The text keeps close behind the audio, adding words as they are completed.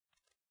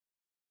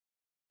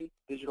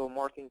Digital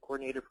Marketing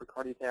Coordinator for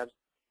CardioTabs,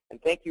 and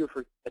thank you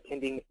for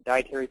attending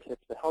Dietary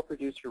Tips to help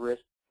reduce your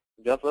risk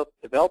of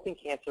developing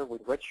cancer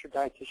with registered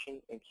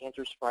dietitian and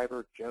cancer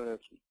survivor Joan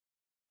O'Keefe.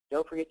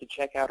 Don't forget to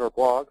check out our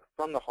blog,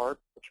 From the Heart,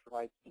 which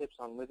provides tips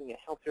on living a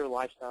healthier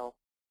lifestyle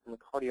from a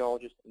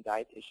cardiologist and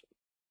dietitian.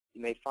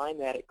 You may find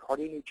that at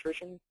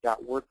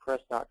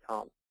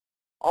cardionutrition.wordpress.com.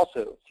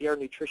 Also, see our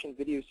nutrition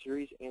video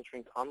series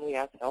answering commonly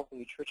asked health and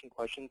nutrition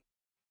questions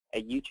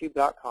at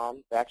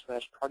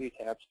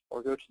youtube.com/cardiotabs,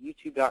 or go to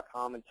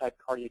youtube.com and type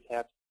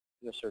cardiotabs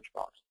in the search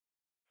box.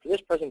 For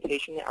this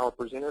presentation, our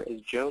presenter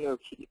is Joan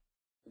O'Keefe.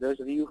 For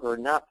those of you who are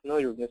not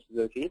familiar with Mrs.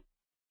 O'Keefe,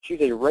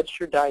 she's a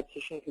registered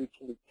dietitian who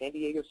attended San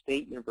Diego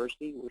State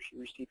University, where she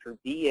received her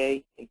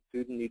BA in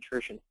food and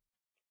nutrition.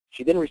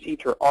 She then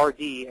received her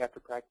RD after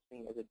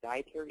practicing as a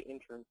dietary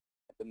intern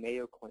at the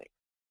Mayo Clinic.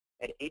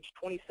 At age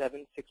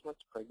 27, 6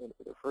 months pregnant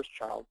with her first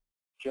child,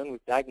 Joan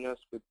was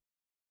diagnosed with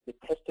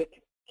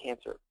metastatic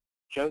cancer.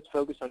 Joan's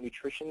focus on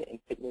nutrition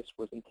and fitness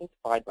was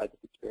intensified by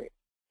this experience.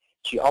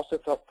 She also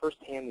felt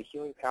firsthand the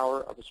healing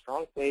power of a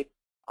strong faith,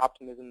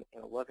 optimism,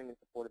 and a loving and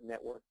supportive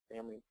network of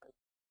family and friends.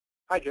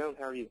 Hi, Joan.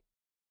 How are you?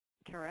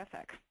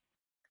 Terrific.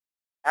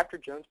 After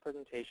Joan's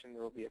presentation,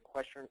 there will be a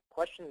question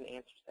and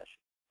answer session.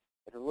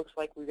 It looks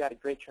like we've got a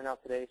great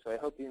turnout today, so I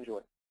hope you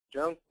enjoy.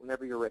 Joan,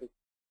 whenever you're ready.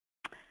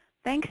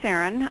 Thanks,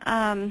 Aaron.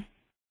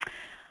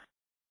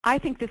 I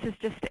think this is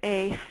just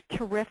a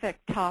terrific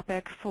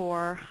topic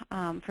for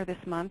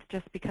this month,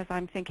 just because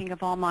I'm thinking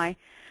of all my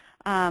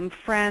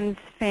friends,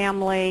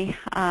 family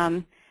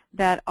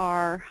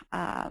that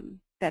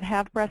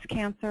have breast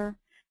cancer,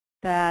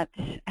 that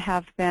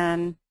have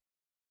been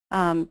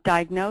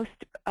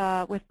diagnosed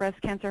with breast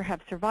cancer,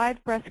 have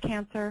survived breast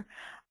cancer,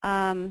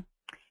 and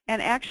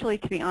actually,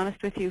 to be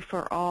honest with you,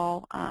 for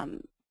all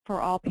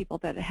people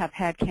that have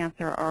had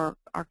cancer or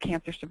are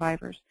cancer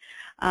survivors.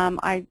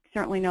 I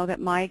certainly know that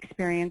my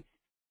experience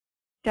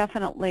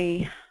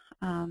definitely,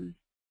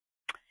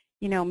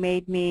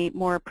 made me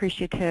more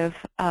appreciative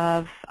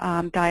of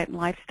diet and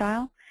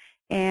lifestyle,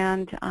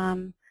 and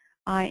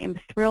I am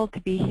thrilled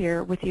to be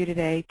here with you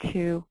today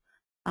to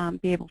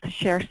be able to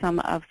share some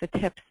of the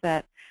tips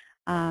that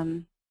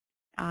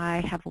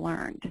I have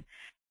learned.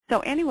 So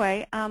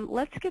anyway,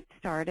 let's get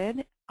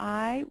started.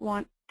 I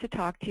want to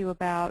talk to you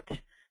about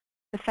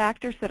the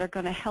factors that are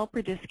going to help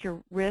reduce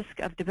your risk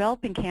of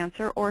developing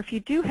cancer, or if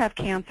you do have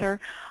cancer,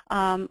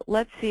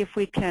 let's see if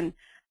we can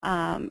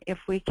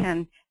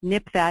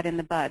nip that in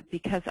the bud,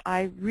 because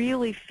I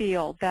really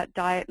feel that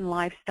diet and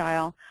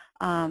lifestyle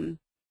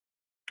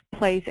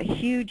plays a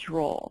huge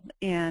role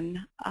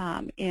in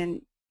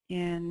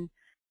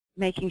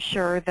making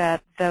sure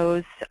that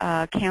those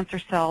cancer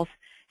cells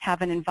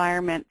have an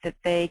environment that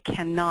they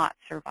cannot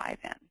survive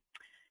in.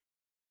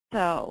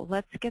 So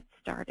let's get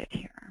started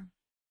here.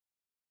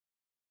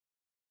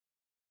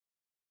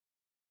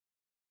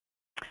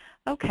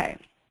 Okay.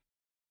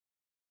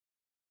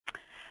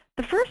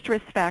 The first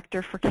risk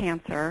factor for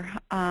cancer,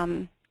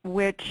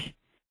 which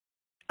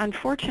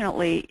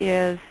unfortunately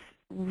is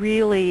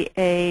really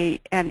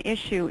an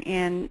issue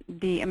in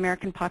the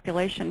American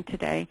population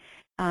today,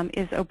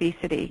 is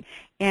obesity.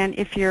 And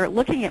if you're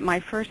looking at my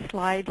first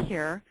slide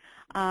here,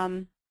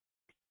 a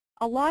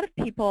lot of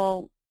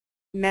people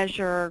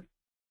measure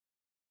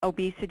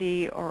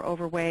obesity or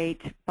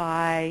overweight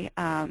by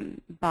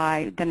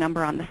the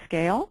number on the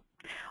scale,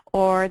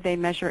 or they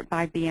measure it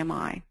by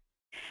BMI.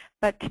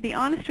 But to be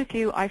honest with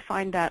you, I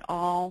find that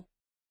all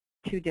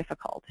too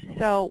difficult.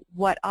 So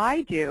what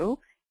I do,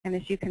 and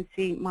as you can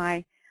see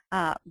my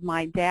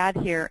dad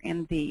here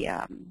in the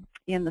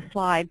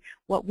slide,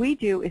 what we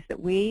do is that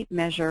we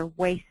measure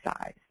waist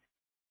size.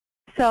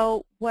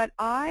 So what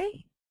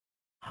I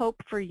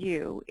hope for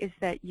you is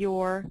that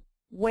your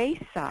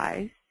waist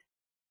size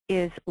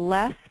is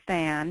less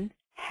than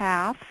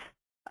half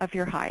of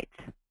your height.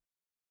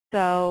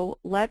 So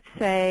let's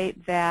say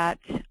that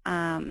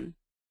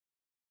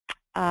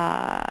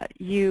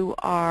you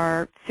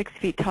are 6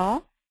 feet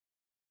tall.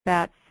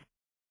 That's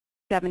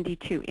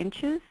 72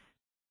 inches.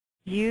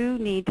 You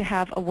need to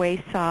have a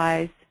waist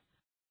size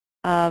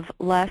of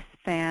less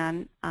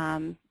than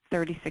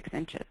 36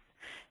 inches.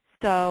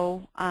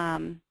 So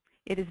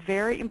it is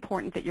very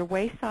important that your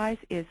waist size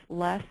is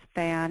less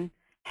than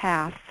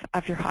half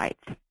of your height.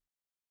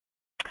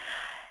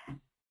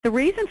 The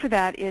reason for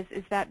that is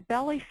that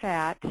belly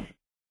fat,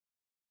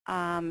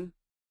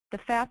 the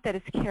fat that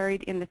is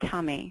carried in the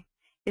tummy,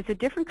 is a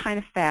different kind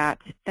of fat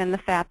than the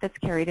fat that's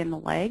carried in the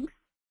legs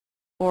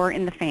or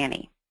in the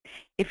fanny.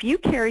 If you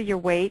carry your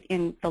weight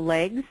in the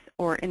legs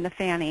or in the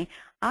fanny,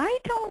 I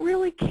don't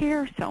really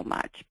care so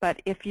much.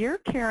 But if you're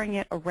carrying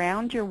it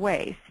around your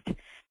waist,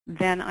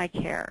 then I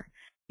care,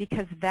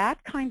 because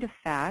that kind of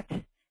fat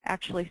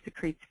actually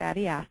secretes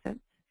fatty acids.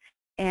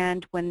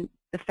 And when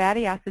the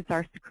fatty acids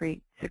are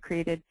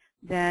secreted,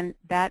 then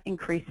that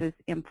increases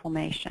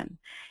inflammation.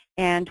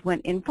 And when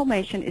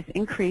inflammation is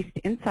increased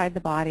inside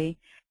the body,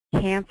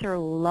 cancer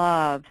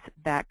loves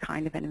that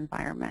kind of an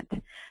environment.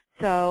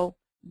 So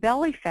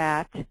belly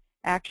fat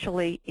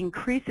actually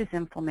increases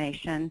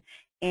inflammation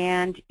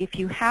And if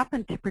you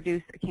happen to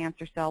produce a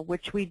cancer cell,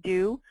 which we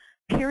do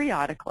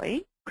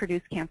periodically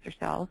produce cancer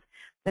cells,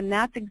 then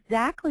that's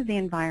exactly the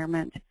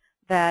environment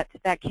that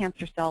that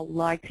cancer cell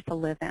likes to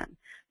live in.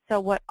 So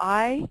what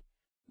I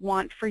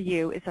want for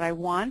you is that I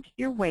want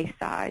your waist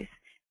size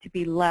to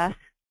be less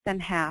than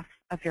half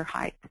of your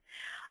height.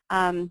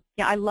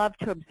 Yeah, I love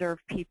to observe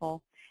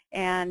people,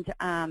 and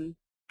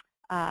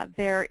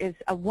there is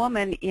a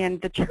woman in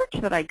the church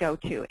that I go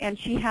to, and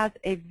she has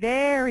a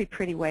very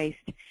pretty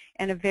waist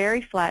and a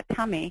very flat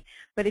tummy.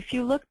 But if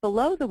you look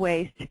below the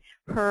waist,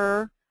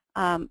 her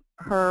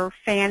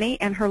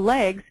fanny and her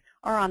legs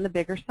are on the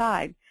bigger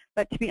side.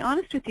 But to be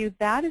honest with you,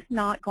 that is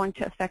not going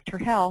to affect her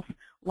health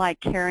like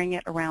carrying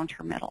it around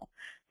her middle.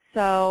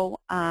 So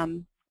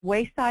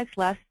waist size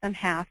less than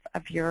half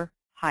of your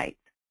height.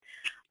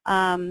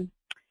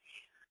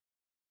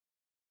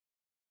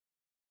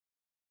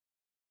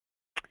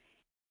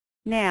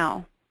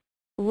 Now,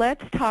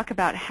 let's talk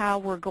about how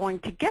we're going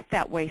to get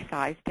that waist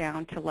size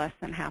down to less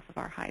than half of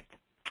our height.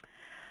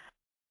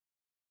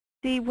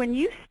 See, when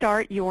you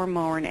start your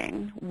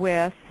morning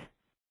with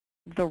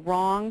the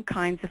wrong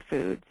kinds of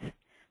foods,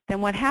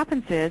 then what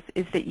happens is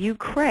that you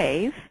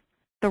crave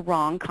the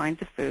wrong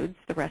kinds of foods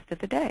the rest of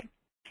the day.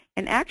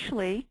 And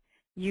actually,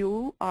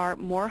 you are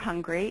more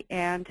hungry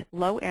and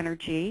low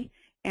energy,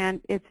 and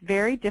it's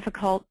very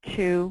difficult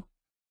to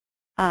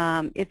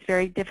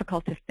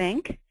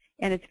think,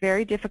 and it's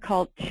very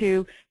difficult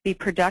to be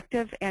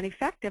productive and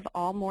effective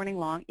all morning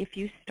long if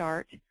you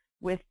start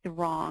with the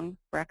wrong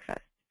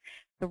breakfast.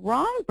 The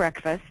wrong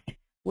breakfast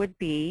would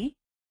be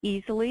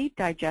easily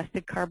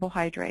digested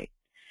carbohydrate.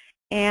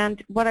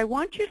 And what I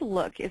want you to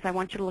look is I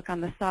want you to look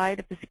on the side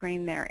of the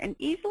screen there. An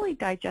easily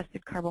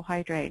digested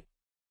carbohydrate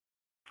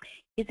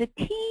is a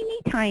teeny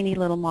tiny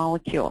little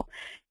molecule.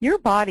 Your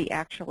body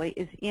actually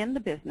is in the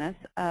business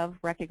of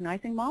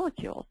recognizing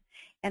molecules.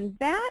 And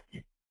that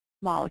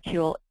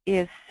molecule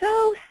is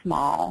so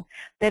small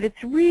that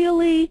it's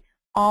really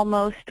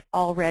almost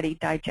already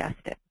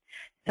digested.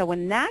 So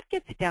when that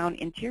gets down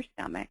into your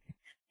stomach,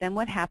 then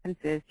what happens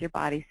is your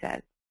body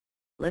says,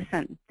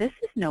 listen, this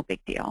is no big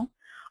deal.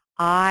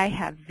 I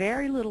have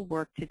very little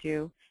work to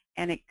do,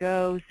 and it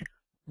goes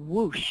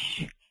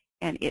whoosh,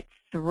 and it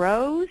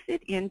throws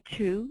it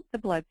into the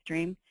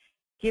bloodstream,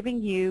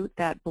 giving you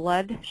that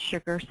blood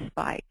sugar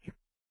spike.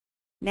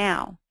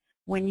 Now,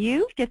 when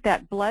you get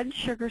that blood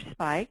sugar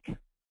spike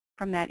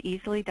from that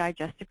easily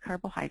digested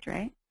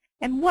carbohydrate,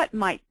 and what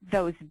might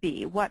those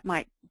be? What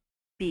might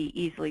be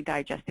easily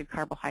digested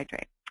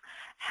carbohydrate?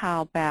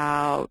 How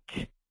about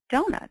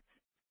donuts?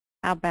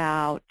 How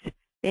about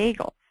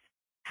bagels?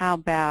 How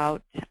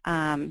about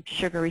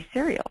sugary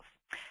cereals?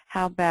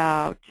 How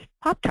about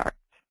Pop-Tarts?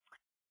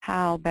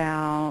 How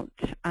about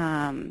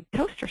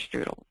toaster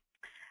strudels,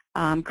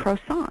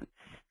 croissants?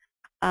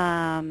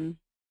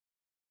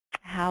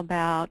 How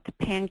about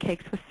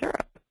pancakes with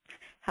syrup?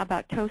 How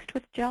about toast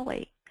with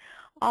jelly?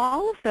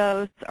 All of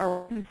those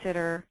are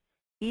considered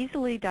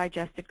easily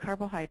digested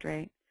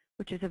carbohydrate,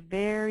 which is a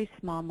very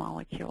small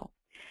molecule.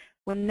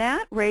 When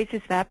that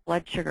raises that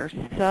blood sugar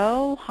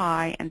so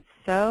high and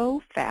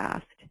so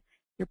fast,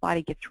 your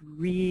body gets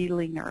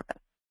really nervous.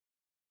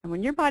 And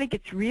when your body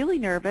gets really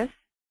nervous,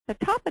 the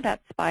top of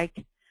that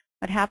spike,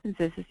 what happens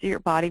is your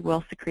body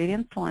will secrete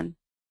insulin.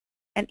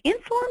 And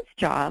insulin's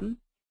job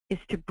is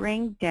to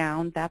bring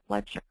down that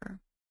blood sugar.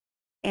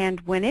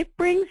 And when it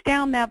brings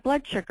down that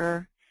blood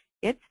sugar,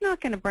 it's not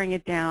going to bring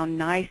it down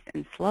nice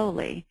and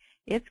slowly.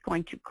 It's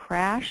going to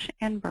crash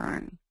and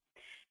burn.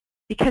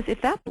 Because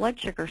if that blood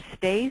sugar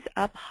stays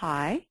up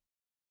high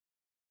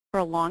for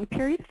a long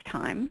period of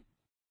time,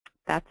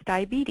 that's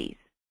diabetes.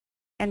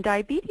 And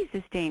diabetes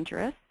is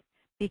dangerous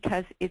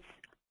because it's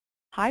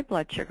high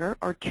blood sugar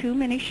or too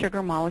many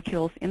sugar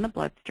molecules in the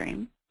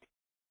bloodstream.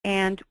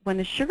 And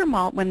when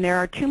there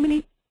are too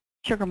many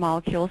sugar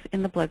molecules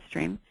in the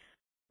bloodstream,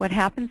 what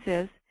happens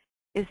is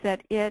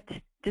that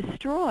it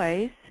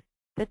destroys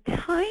the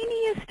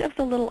tiniest of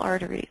the little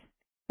arteries,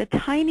 the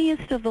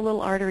tiniest of the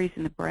little arteries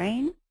in the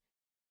brain,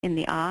 in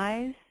the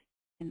eyes,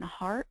 in the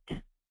heart,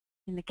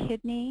 in the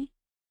kidney,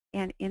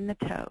 and in the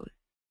toes.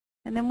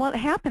 And then what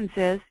happens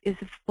is if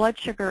blood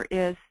sugar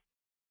is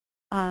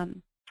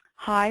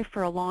high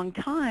for a long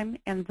time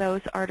and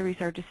those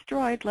arteries are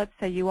destroyed, let's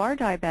say you are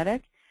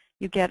diabetic,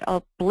 you get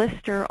a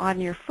blister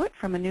on your foot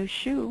from a new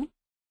shoe,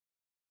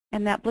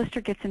 and that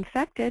blister gets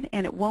infected,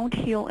 and it won't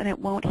heal, and it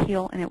won't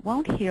heal, and it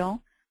won't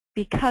heal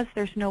because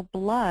there's no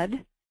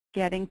blood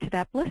getting to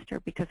that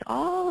blister because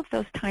all of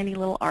those tiny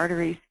little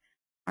arteries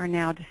are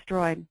now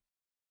destroyed.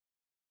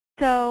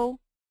 So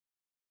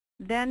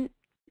then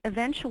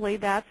eventually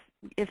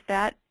if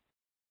that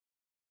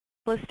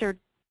blister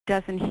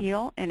doesn't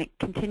heal and it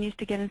continues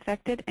to get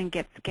infected and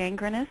gets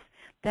gangrenous,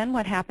 then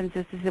what happens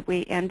is that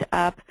we end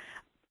up,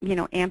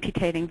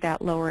 amputating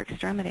that lower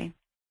extremity.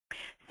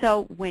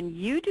 So when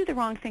you do the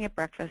wrong thing at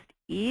breakfast,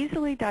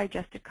 easily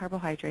digested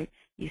carbohydrate,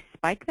 you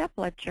spike that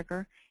blood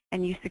sugar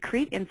and you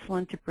secrete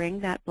insulin to bring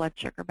that blood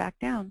sugar back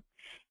down.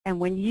 And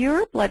when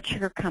your blood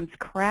sugar comes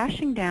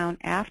crashing down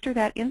after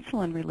that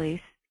insulin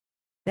release,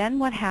 then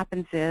what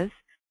happens is,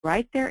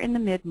 right there in the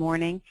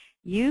mid-morning,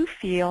 you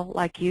feel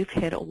like you've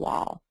hit a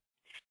wall.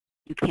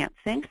 You can't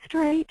think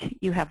straight,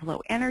 you have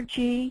low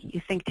energy,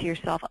 you think to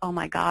yourself, oh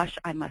my gosh,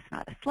 I must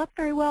not have slept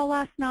very well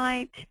last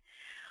night.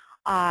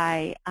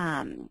 I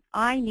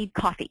need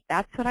coffee.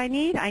 That's what I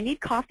need. I need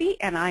coffee,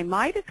 and I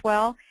might as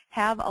well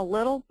have a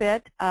little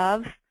bit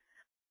of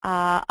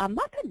a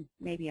muffin,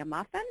 maybe a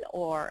muffin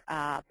or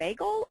a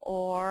bagel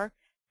or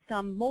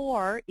some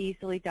more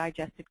easily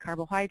digested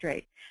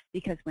carbohydrate.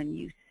 Because when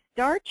you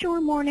start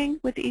your morning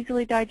with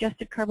easily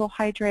digested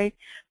carbohydrate,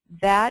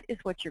 that is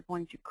what you're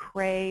going to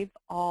crave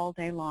all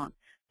day long.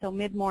 So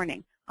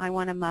mid-morning, I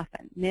want a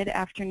muffin.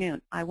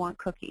 Mid-afternoon, I want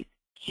cookies,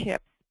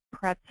 chips,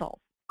 pretzels,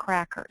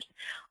 crackers.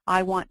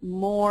 I want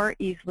more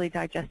easily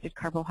digested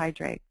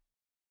carbohydrate.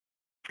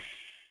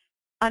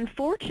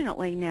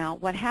 Unfortunately now,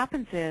 what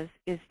happens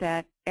is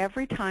that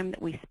every time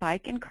that we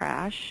spike and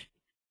crash,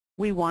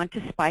 we want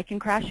to spike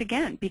and crash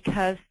again,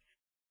 because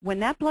when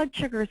that blood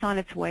sugar is on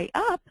its way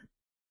up,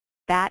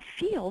 that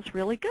feels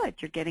really good.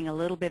 You're getting a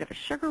little bit of a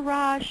sugar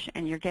rush,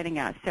 and you're getting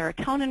a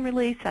serotonin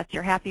release. That's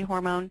your happy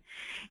hormone.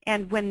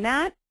 And when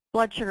that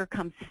blood sugar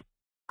comes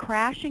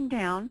crashing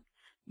down,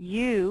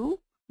 you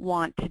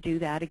want to do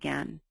that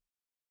again.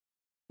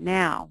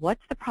 Now,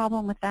 what's the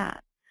problem with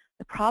that?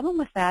 The problem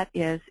with that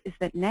is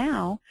that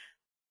now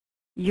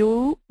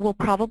you will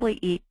probably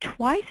eat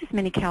twice as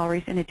many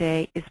calories in a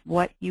day as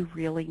what you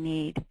really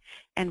need.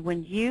 And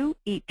when you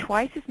eat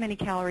twice as many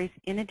calories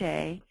in a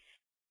day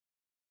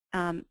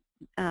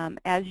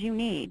as you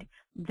need,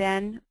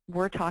 then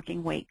we're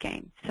talking weight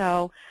gain.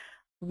 So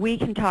we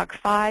can talk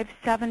 5,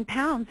 7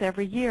 pounds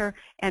every year,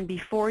 and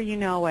before you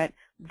know it,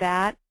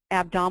 that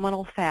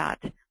abdominal fat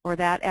or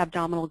that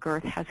abdominal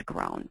girth has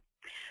grown.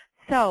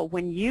 So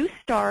when you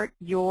start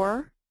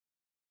your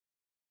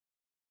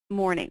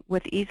morning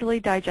with easily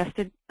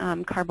digested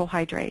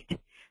carbohydrate,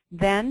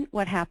 then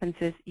what happens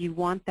is you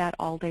want that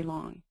all day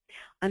long.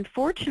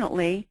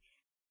 Unfortunately,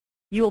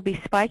 you will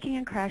be spiking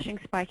and crashing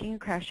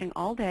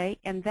all day,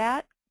 and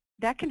that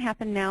can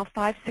happen now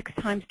 5, 6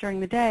 times during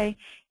the day,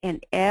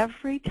 and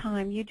every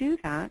time you do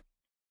that,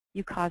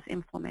 you cause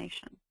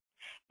inflammation.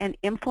 And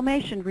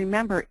inflammation,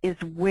 remember, is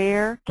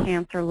where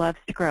cancer loves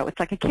to grow. It's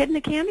like a kid in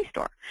a candy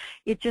store.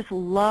 It just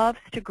loves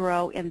to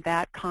grow in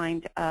that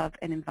kind of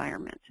an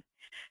environment.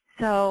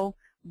 So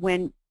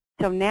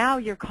now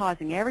you're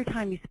causing, every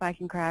time you spike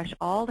and crash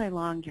all day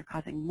long, you're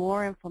causing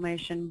more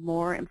inflammation,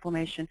 more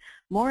inflammation,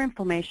 more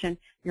inflammation.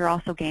 You're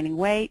also gaining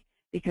weight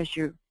because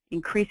you're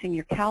increasing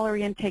your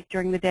calorie intake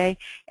during the day.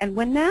 And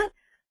when that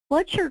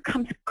blood sugar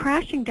comes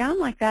crashing down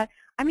like that,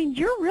 I mean,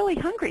 you're really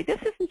hungry.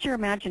 This isn't your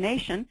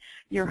imagination.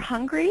 You're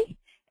hungry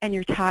and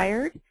you're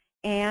tired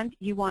and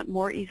you want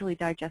more easily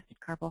digested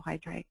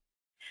carbohydrate.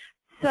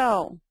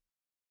 So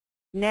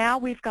now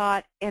we've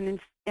got an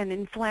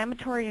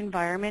inflammatory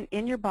environment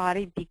in your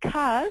body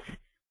because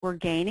we're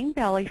gaining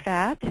belly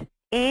fat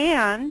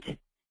and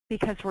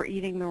because we're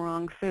eating the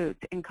wrong foods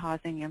and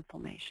causing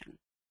inflammation.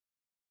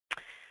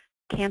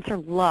 Cancer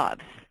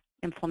loves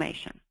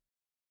inflammation.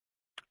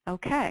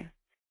 Okay.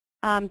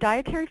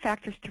 Dietary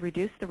factors to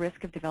reduce the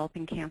risk of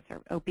developing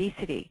cancer.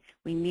 Obesity.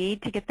 We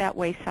need to get that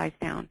waist size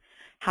down.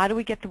 How do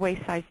we get the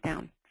waist size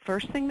down?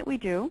 First thing that we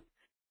do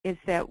is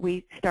that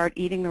we start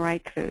eating the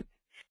right foods.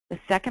 The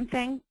second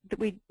thing that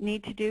we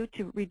need to do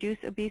to reduce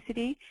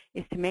obesity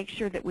is to make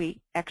sure that we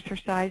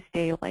exercise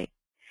daily.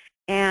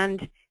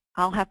 And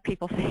I'll have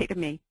people say to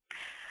me,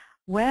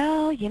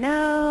 well, you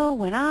know,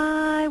 when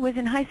I was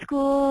in high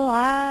school,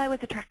 I was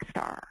a track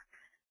star.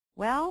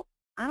 Well,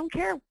 I don't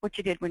care what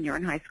you did when you were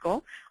in high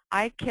school.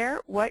 I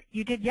care what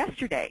you did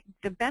yesterday.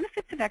 The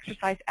benefits of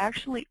exercise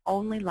actually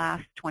only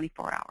last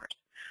 24 hours.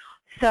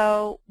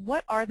 So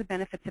what are the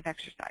benefits of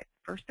exercise?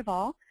 First of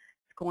all,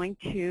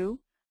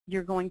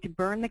 you're going to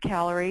burn the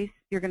calories.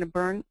 You're going to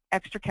burn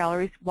extra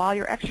calories while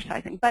you're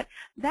exercising. But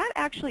that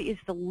actually is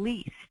the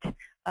least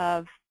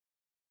of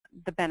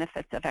the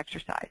benefits of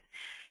exercise.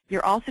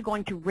 You're also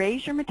going to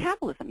raise your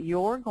metabolism.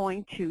 You're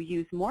going to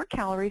use more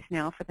calories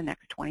now for the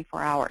next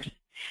 24 hours.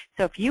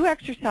 So if you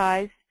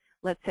exercise,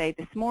 let's say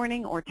this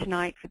morning or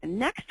tonight, for the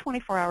next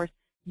 24 hours,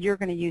 you're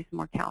going to use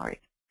more calories.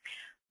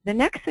 The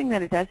next thing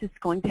that it does is it's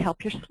going to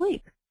help your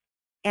sleep.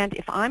 And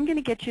if I'm going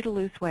to get you to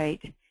lose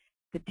weight,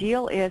 the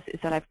deal is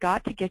that I've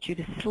got to get you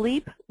to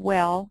sleep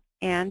well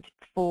and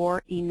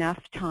for enough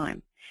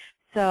time.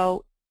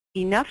 So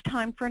enough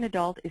time for an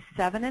adult is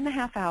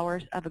 7.5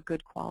 hours of a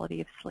good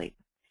quality of sleep.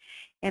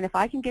 And if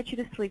I can get you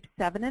to sleep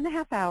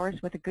 7.5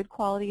 hours with a good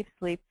quality of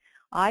sleep,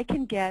 I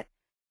can get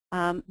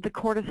the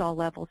cortisol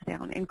levels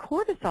down. And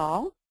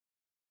cortisol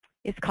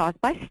is caused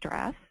by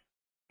stress,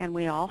 and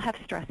we all have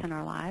stress in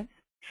our lives.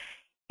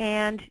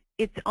 And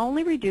it's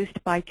only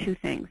reduced by 2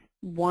 things.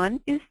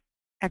 One is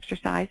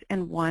exercise,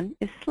 and one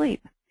is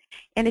sleep.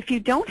 And if you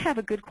don't have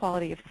a good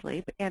quality of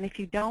sleep, and if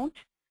you don't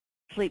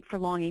sleep for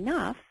long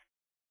enough,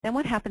 then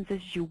what happens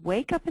is you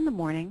wake up in the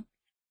morning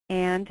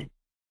and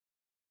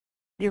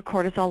your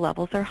cortisol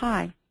levels are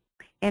high.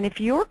 And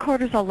if your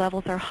cortisol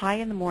levels are high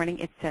in the morning,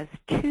 it says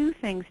 2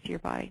 things to your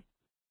body.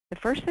 The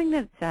first thing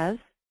that it says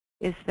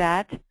is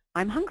that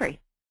I'm hungry.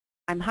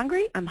 I'm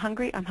hungry, I'm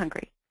hungry, I'm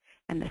hungry.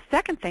 And the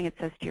second thing it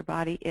says to your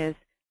body is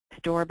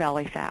store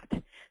belly fat.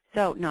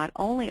 So not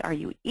only are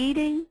you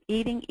eating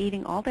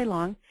all day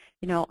long,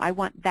 you know, I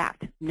want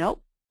that.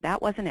 Nope,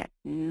 that wasn't it.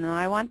 No,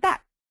 I want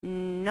that.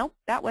 Nope,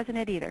 that wasn't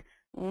it either.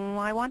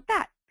 I want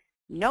that.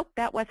 Nope,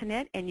 that wasn't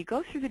it. And you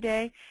go through the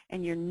day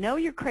and you know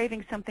you're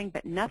craving something,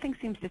 but nothing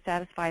seems to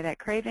satisfy that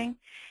craving.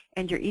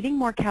 And you're eating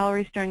more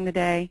calories during the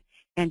day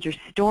and you're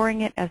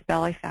storing it as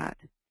belly fat.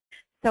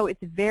 So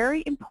it's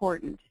very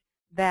important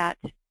that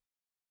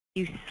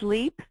you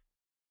sleep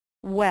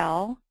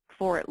well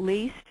for at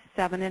least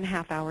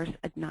 7.5 hours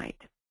at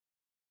night.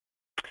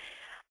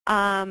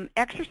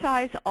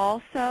 Exercise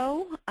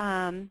also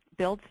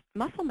builds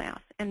muscle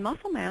mass, and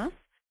muscle mass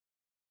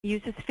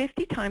uses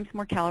 50 times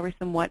more calories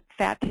than what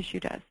fat tissue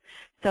does.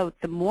 So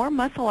the more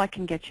muscle I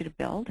can get you to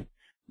build,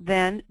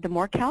 then the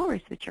more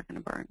calories that you're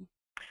going to burn.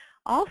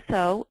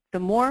 Also, the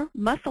more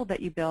muscle that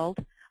you build,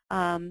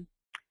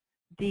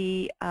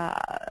 the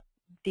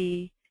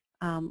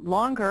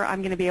longer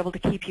I'm going to be able to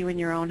keep you in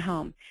your own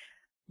home.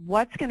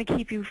 What's going to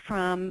keep you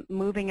from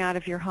moving out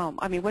of your home?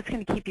 I mean, what's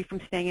going to keep you from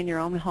staying in your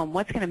own home?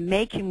 What's going to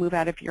make you move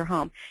out of your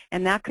home?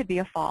 And that could be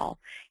a fall.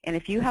 And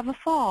if you have a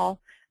fall,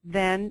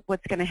 then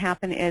what's going to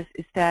happen is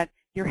that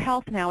your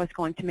health now is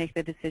going to make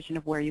the decision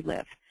of where you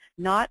live.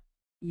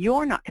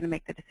 You're not going to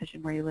make the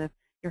decision where you live.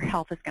 Your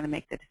health is going to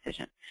make the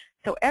decision.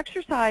 So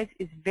exercise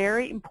is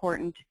very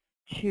important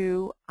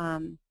to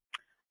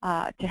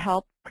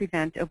help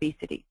prevent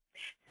obesity.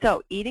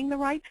 So eating the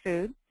right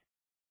food,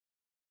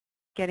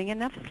 getting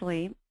enough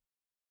sleep,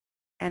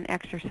 and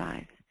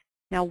exercise.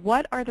 Now,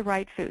 what are the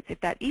right foods? If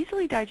that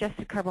easily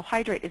digested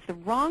carbohydrate is the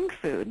wrong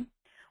food,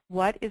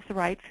 what is the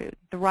right food?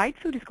 The right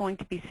food is going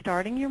to be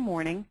starting your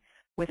morning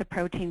with a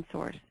protein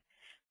source.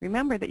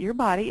 Remember that your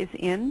body is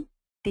in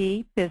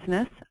the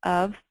business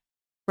of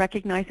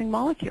recognizing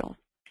molecules,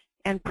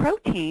 and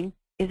protein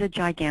is a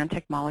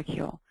gigantic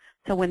molecule.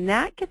 So when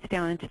that gets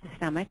down into the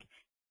stomach,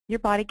 your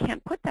body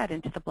can't put that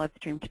into the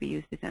bloodstream to be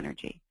used as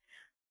energy.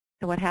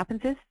 So what happens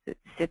is it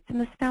sits in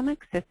the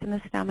stomach, sits in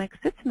the stomach,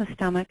 sits in the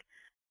stomach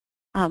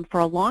for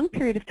a long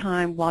period of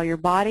time while your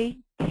body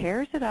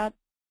tears it up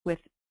with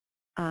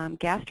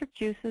gastric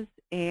juices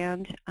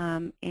and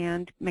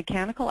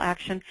mechanical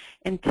action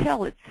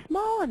until it's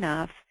small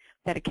enough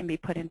that it can be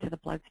put into the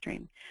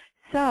bloodstream.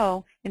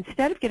 So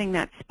instead of getting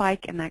that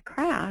spike and that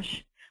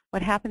crash,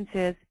 what happens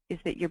is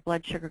that your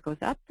blood sugar goes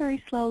up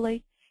very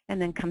slowly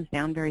and then comes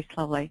down very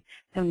slowly.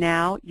 So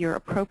now you're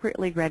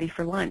appropriately ready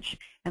for lunch.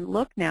 And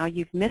look now,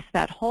 you've missed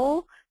that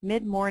whole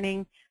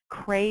mid-morning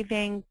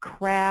craving,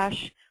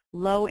 crash,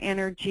 low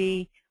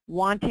energy,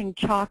 wanting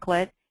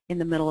chocolate in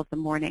the middle of the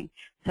morning.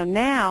 So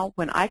now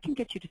when I can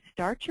get you to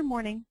start your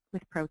morning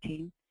with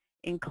protein,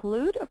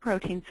 include a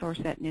protein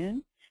source at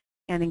noon,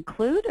 and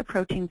include a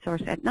protein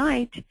source at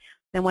night,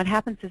 then what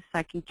happens is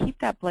I can keep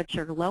that blood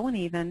sugar low and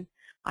even,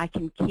 I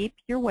can keep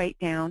your weight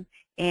down,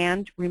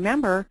 and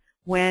remember,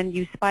 when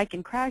you spike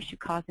and crash, you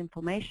cause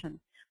inflammation.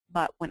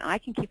 But when I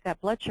can keep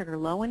that blood sugar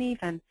low and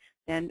even,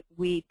 then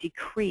we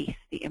decrease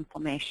the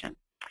inflammation.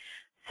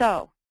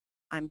 So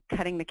I'm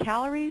cutting the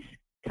calories,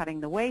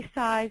 cutting the waist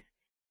size,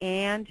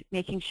 and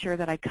making sure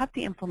that I cut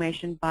the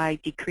inflammation by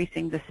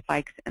decreasing the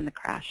spikes and the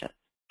crashes.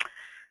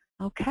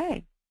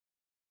 Okay.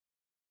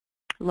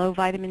 Low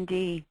vitamin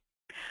D.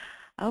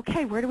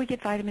 Okay, where do we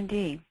get vitamin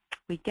D?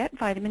 We get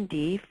vitamin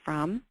D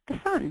from the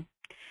sun.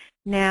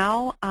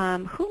 Now,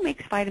 who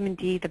makes vitamin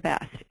D the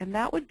best? And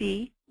that would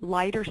be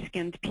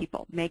lighter-skinned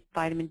people make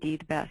vitamin D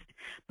the best.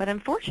 But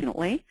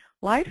unfortunately,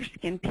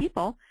 lighter-skinned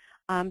people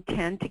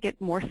tend to get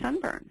more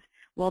sunburns.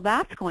 Well,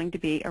 that's going to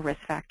be a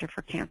risk factor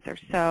for cancer.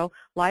 So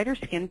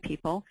lighter-skinned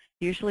people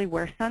usually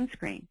wear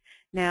sunscreen.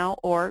 Now,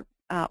 or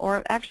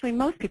actually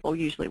most people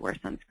usually wear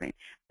sunscreen.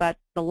 But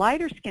the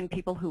lighter-skinned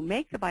people who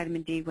make the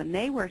vitamin D, when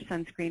they wear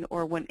sunscreen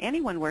or when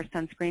anyone wears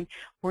sunscreen,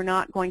 we're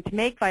not going to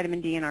make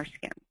vitamin D in our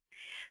skin.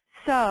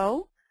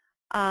 So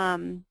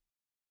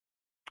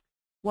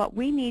what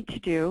we need to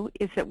do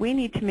is that we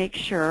need to make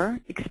sure,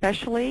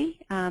 especially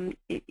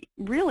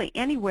really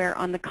anywhere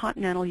on the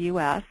continental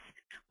U.S.,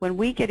 when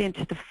we get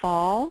into the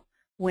fall,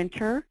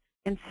 winter,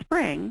 and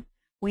spring,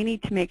 we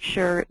need to make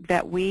sure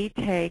that we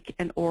take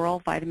an oral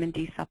vitamin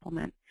D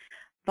supplement.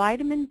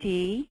 Vitamin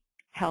D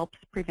helps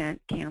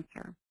prevent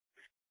cancer.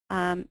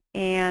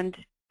 And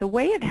the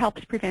way it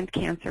helps prevent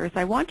cancer is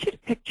I want you to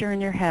picture in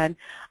your head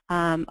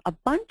a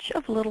bunch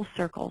of little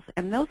circles,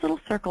 and those little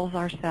circles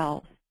are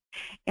cells.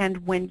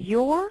 And when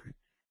your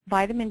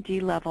vitamin D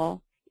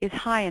level is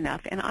high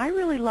enough, and I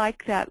really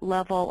like that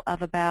level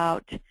of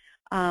about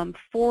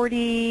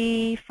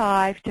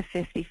 45 to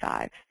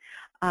 55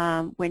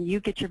 when you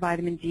get your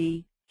vitamin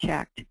D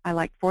checked. I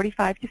like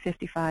 45 to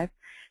 55.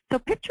 So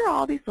picture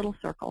all these little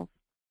circles.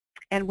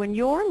 And when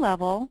your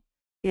level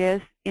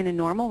is in a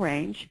normal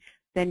range,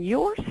 then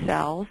your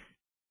cells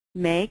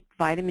make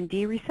vitamin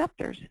D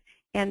receptors.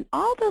 And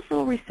all those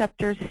little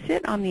receptors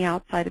sit on the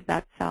outside of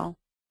that cell.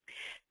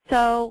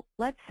 So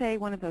let's say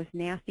one of those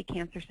nasty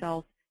cancer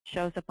cells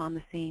shows up on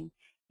the scene,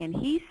 and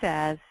he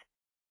says,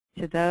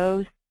 to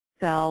those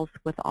cells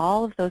with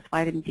all of those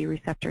vitamin D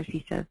receptors,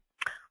 he says,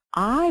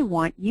 I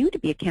want you to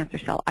be a cancer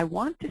cell. I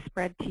want to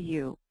spread to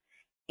you.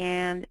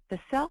 And the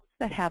cells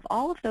that have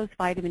all of those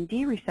vitamin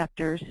D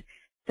receptors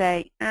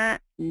say,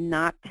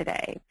 not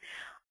today.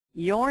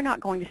 You're not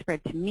going to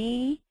spread to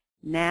me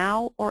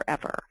now or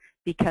ever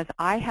because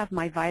I have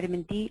my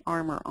vitamin D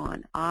armor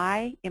on.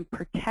 I am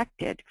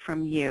protected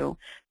from you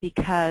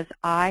because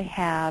I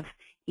have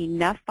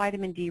enough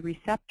vitamin D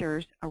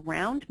receptors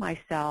around my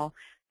cell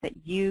that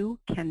you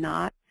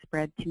cannot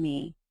spread to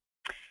me.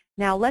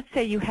 Now, let's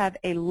say you have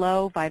a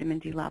low vitamin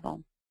D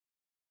level.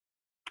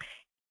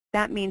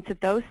 That means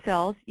that those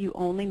cells, you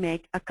only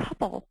make a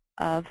couple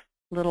of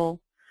little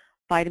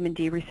vitamin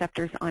D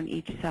receptors on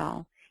each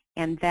cell.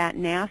 And that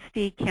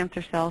nasty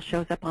cancer cell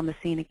shows up on the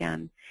scene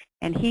again.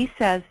 And he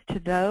says to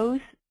those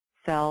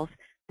cells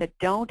that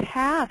don't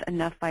have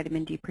enough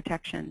vitamin D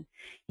protection,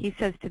 he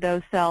says to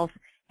those cells,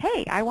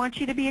 hey, I want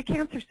you to be a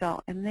cancer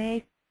cell. And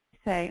they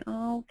say,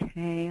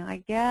 okay,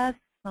 I guess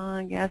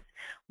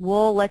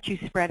we'll let you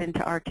spread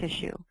into our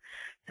tissue.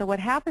 So what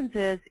happens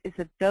is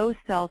that those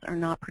cells are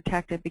not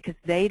protected because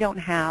they don't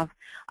have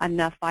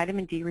enough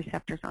vitamin D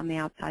receptors on the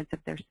outsides of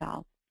their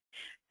cells.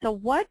 So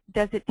what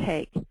does it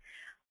take?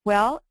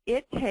 Well,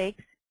 it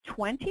takes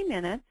 20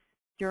 minutes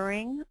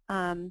during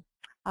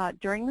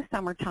the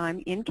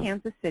summertime in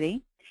Kansas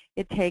City.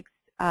 It takes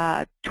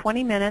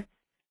 20 minutes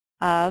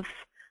of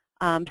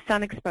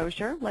sun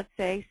exposure. Let's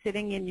say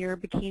sitting in your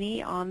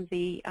bikini on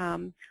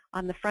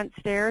the front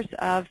stairs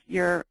of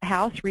your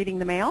house reading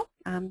the mail.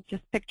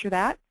 Just picture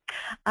that.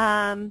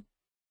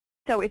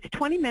 So it's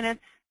 20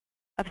 minutes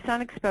of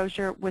sun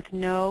exposure with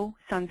no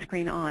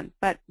sunscreen on.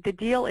 But the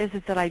deal is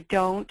that I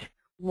don't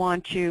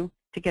want you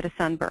to get a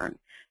sunburn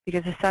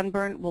because a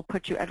sunburn will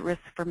put you at risk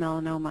for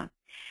melanoma.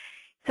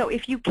 So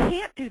if you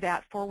can't do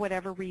that for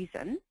whatever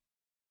reason,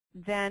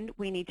 then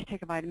we need to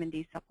take a vitamin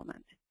D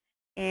supplement.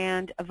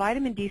 And a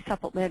vitamin D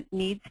supplement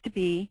needs to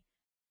be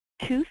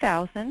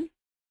 2,000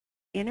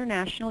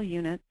 international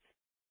units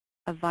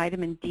of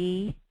vitamin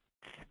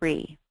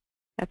D3.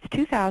 That's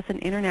 2,000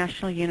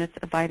 international units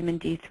of vitamin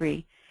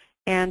D3.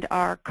 And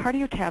our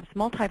CardioTabs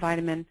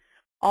multivitamin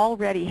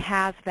already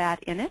has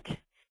that in it,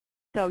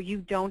 so you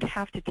don't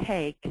have to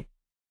take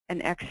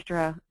an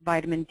extra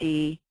vitamin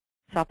D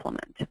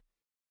supplement.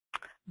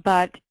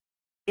 But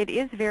it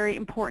is very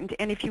important,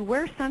 and if you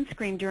wear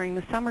sunscreen during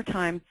the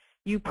summertime,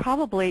 you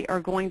probably are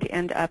going to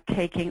end up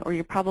taking, or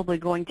you're probably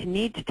going to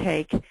need to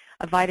take,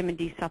 a vitamin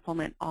D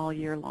supplement all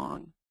year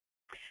long.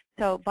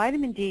 So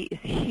vitamin D is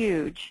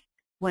huge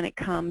when it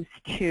comes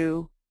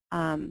to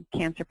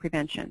cancer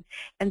prevention.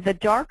 And the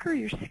darker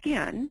your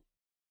skin,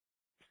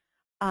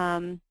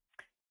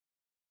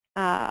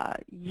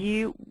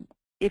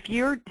 if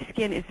your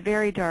skin is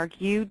very dark,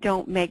 you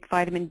don't make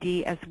vitamin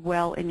D as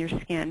well in your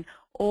skin.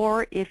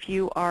 Or if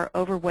you are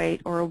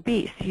overweight or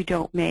obese, you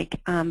don't make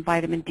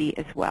vitamin D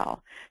as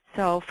well.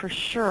 So for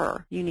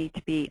sure, you need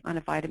to be on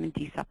a vitamin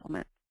D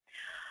supplement.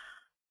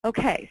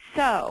 Okay,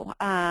 so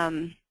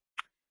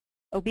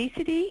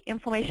obesity,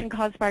 inflammation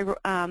caused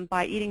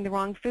by eating the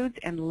wrong foods,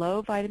 and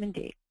low vitamin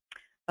D.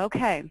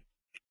 Okay,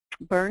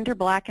 burned or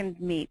blackened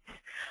meats.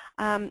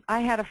 I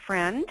had a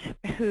friend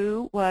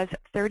who was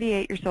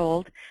 38 years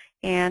old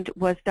and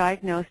was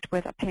diagnosed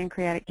with a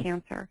pancreatic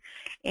cancer.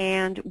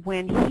 And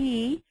when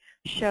he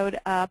showed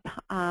up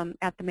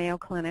at the Mayo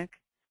Clinic,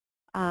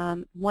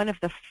 one of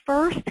the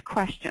first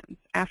questions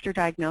after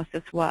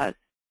diagnosis was,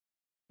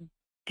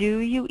 do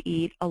you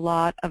eat a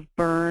lot of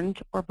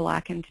burned or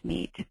blackened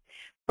meat?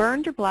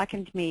 Burned or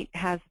blackened meat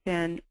has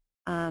been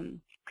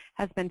found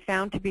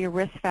to be a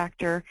risk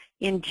factor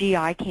in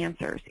GI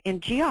cancers.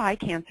 And GI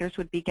cancers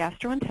would be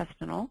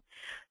gastrointestinal.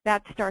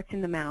 That starts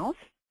in the mouth,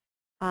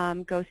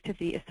 goes to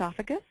the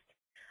esophagus,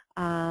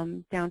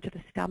 down to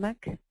the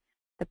stomach,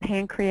 the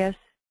pancreas,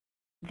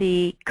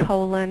 the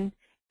colon,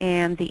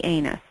 and the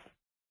anus.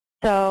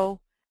 So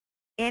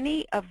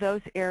any of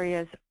those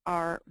areas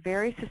are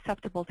very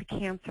susceptible to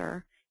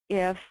cancer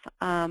if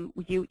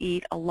you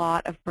eat a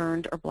lot of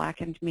burned or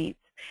blackened meats.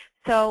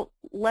 So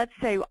let's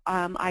say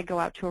I go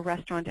out to a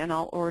restaurant and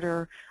I'll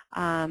order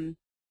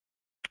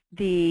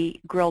the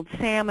grilled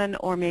salmon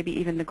or maybe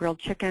even the grilled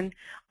chicken.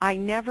 I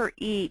never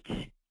eat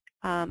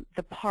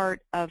the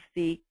part of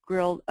the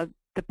grilled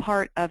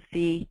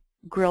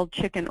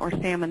chicken or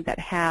salmon that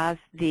has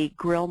the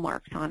grill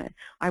marks on it.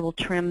 I will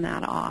trim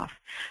that off.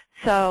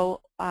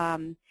 So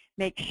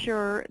make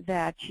sure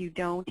that you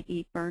don't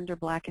eat burned or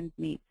blackened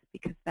meats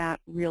because that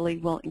really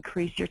will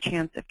increase your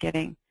chance of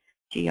getting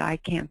GI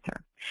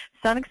cancer.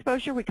 Sun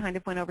exposure, we kind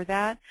of went over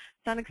that.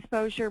 Sun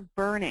exposure,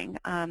 burning.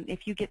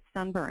 If you get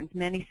sunburns,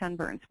 many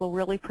sunburns, will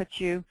really put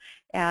you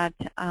at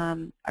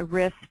a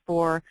risk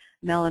for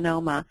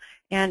melanoma.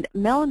 And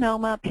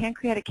melanoma,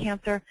 pancreatic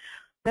cancer,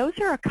 those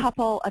are a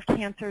couple of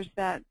cancers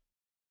that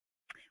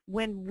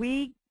when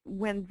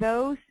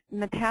those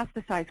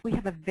metastasize, we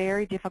have a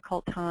very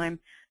difficult time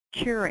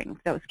curing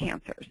those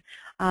cancers.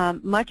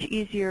 Much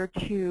easier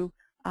to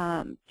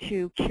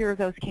cure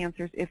those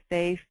cancers if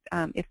they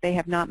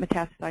have not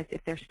metastasized,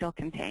 if they're still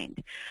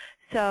contained.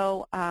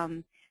 So,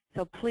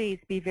 so please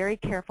be very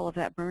careful of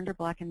that burned or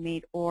blackened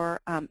meat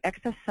or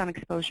excess sun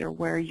exposure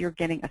where you're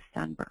getting a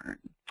sunburn.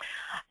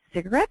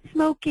 Cigarette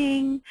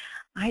smoking,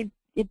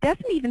 it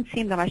doesn't even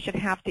seem that I should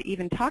have to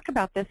even talk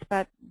about this,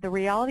 but the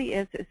reality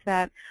is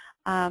that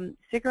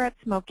cigarette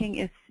smoking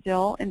is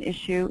still an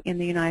issue in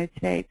the United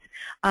States.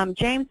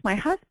 James, my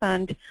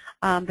husband,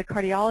 the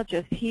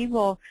cardiologist, he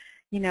will,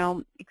 you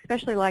know,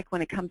 especially like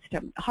when it comes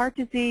to heart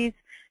disease,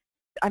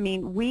 I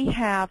mean, we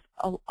have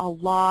a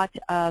lot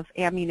of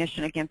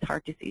ammunition against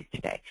heart disease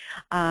today.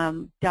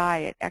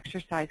 Diet,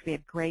 exercise, we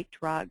have great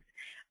drugs.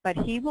 But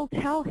he will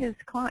tell his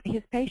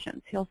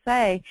patients, he'll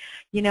say,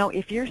 you know,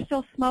 if you're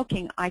still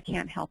smoking, I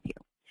can't help you.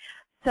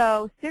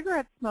 So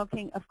cigarette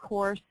smoking, of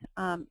course,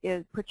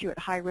 puts you at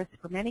high risk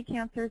for many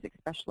cancers,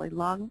 especially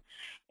lung.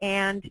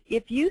 And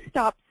if you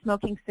stop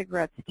smoking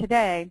cigarettes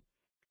today,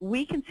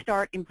 we can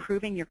start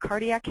improving your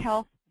cardiac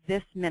health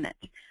this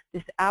minute.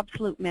 This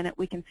absolute minute,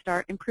 we can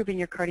start improving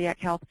your cardiac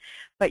health,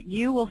 but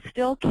you will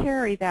still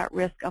carry that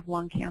risk of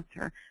lung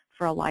cancer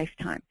for a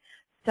lifetime.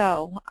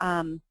 So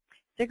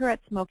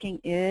cigarette smoking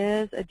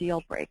is a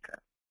deal breaker.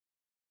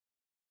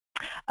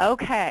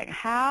 Okay,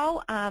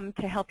 how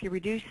to help you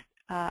reduce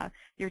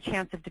your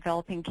chance of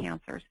developing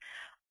cancers.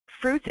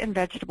 Fruits and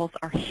vegetables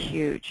are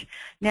huge.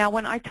 Now,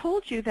 when I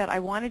told you that I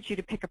wanted you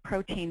to pick a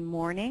protein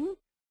morning,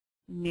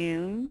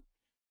 noon,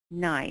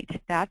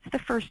 night, that's the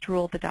first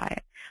rule of the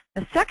diet.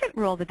 The second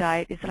rule of the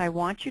diet is that I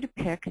want you to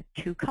pick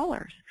 2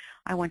 colors.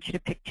 I want you to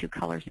pick 2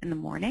 colors in the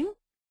morning.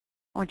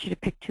 I want you to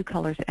pick 2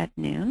 colors at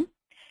noon.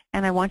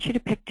 And I want you to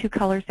pick 2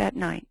 colors at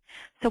night.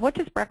 So what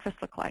does breakfast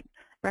look like?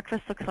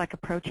 Breakfast looks like a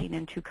protein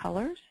in 2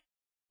 colors.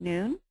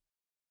 Noon,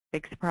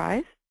 big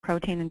surprise,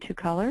 protein in 2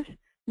 colors.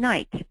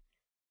 Night,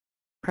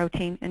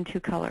 protein in 2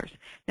 colors.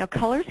 Now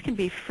colors can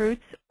be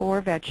fruits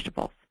or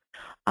vegetables.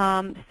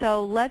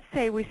 So let's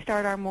say we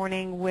start our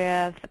morning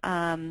with,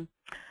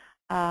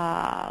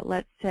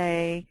 let's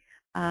say,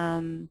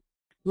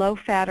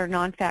 low-fat or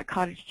non-fat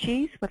cottage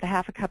cheese with a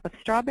half a cup of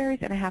strawberries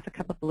and a half a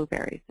cup of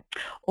blueberries.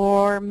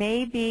 Or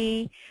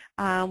maybe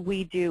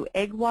we do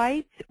egg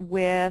whites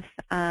with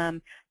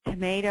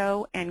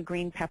tomato and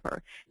green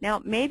pepper.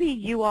 Now, maybe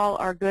you all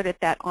are good at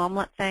that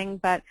omelet thing,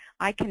 but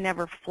I can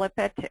never flip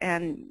it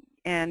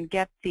and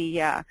get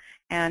the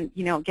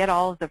get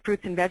all of the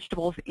fruits and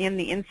vegetables in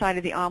the inside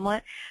of the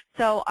omelet.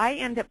 So I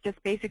end up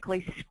just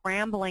basically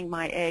scrambling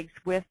my eggs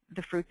with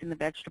the fruits and the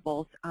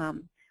vegetables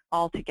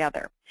all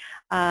together.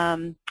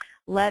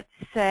 Let's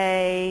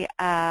say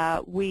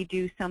we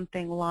do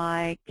something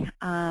like,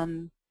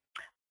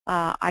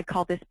 I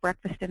call this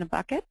breakfast in a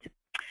bucket.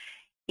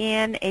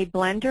 In a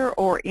blender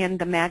or in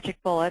the Magic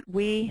Bullet,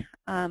 we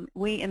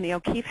in the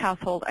O'Keefe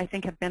household, I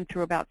think, have been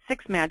through about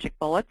 6 Magic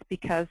Bullets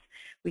because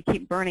we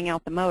keep burning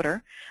out the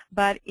motor.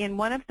 But in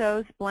one of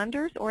those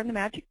blenders or in the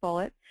Magic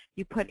Bullet,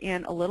 you put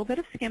in a little bit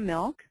of skim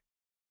milk,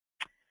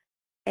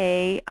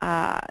 a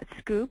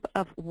scoop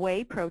of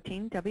whey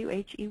protein,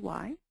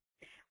 W-H-E-Y,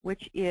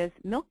 which is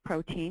milk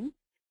protein.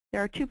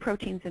 There are 2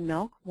 proteins in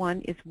milk.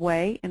 One is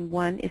whey and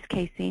one is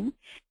casein.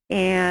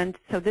 And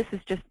so this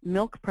is just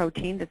milk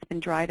protein that's been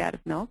dried out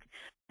of milk.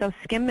 So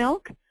skim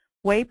milk,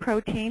 whey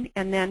protein,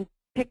 and then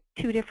pick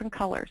 2 different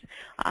colors.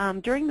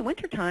 During the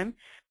wintertime,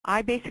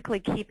 I basically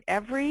keep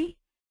every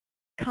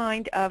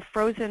kind of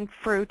frozen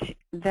fruit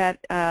that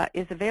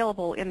is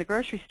available in the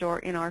grocery store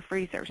in our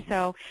freezer.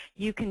 So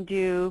you can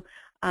do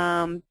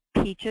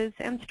peaches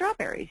and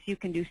strawberries. You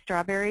can do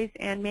strawberries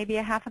and maybe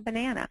a half a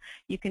banana.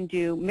 You can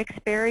do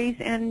mixed berries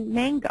and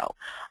mango.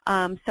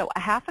 So a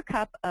half a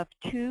cup of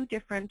 2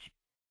 different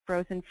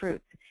frozen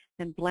fruits.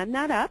 Then blend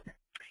that up,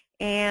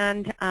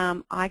 and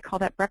I call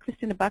that breakfast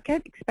in a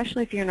bucket.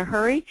 Especially if you're in a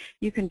hurry,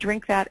 you can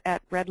drink that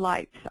at red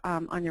lights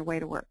on your way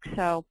to work.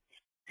 So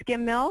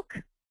skim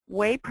milk,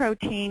 whey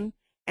protein,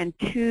 and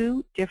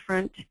 2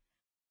 different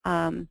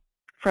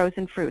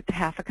frozen fruits,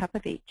 half a cup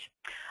of each.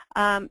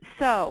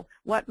 So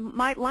what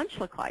might lunch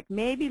look like?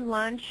 Maybe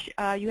lunch,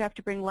 you have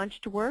to bring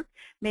lunch to work.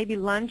 Maybe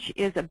lunch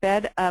is a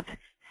bed of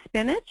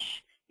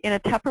spinach in a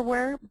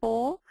Tupperware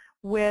bowl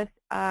with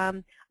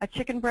a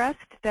chicken breast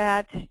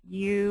that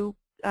you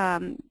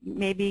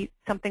maybe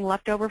something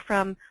left over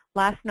from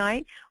last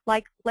night.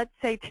 Like, let's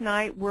say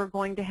tonight we're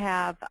going to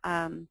have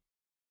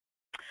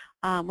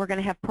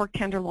pork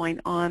tenderloin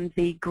on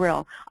the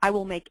grill. I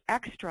will make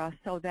extra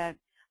so that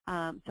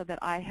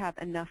I have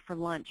enough for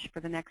lunch for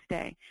the next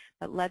day.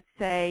 But let's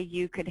say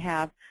you could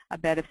have a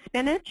bed of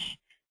spinach.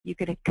 You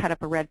could cut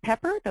up a red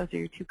pepper, those are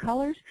your 2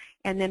 colors,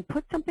 and then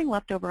put something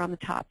left over on the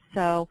top.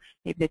 So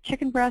maybe the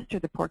chicken breast or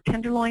the pork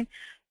tenderloin,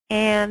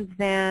 and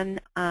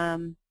then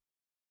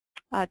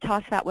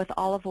toss that with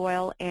olive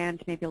oil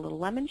and maybe a little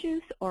lemon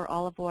juice, or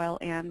olive oil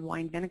and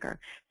wine vinegar.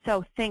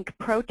 So think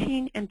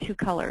protein and 2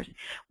 colors.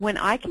 When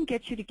I can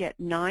get you to get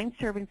 9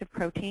 servings of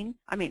protein,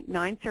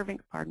 9 servings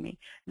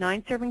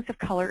of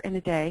color in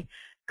a day,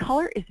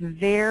 color is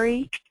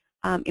very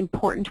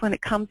important when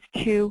it comes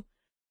to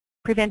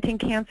preventing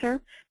cancer.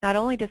 Not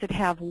only does it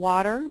have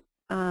water,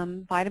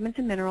 vitamins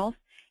and minerals,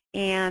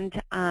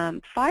 and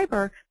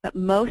fiber, but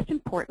most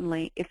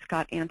importantly, it's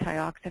got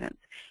antioxidants.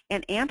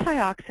 And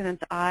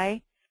antioxidants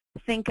I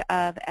think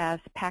of as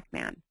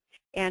Pac-Man.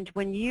 And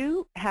when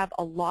you have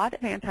a lot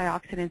of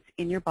antioxidants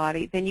in your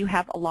body, then you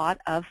have a lot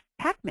of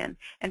Pac-Men.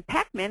 And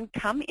Pac-Men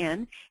come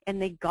in and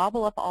they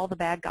gobble up all the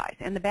bad guys.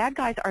 And the bad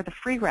guys are the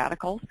free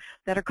radicals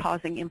that are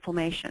causing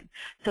inflammation.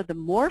 So the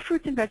more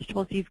fruits and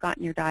vegetables you've got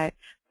in your diet,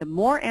 the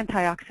more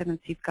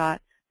antioxidants you've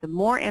got. The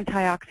more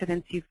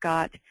antioxidants you've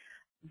got,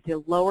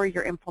 the lower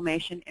your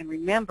inflammation. And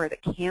remember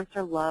that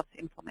cancer loves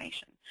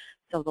inflammation.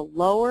 So the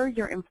lower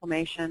your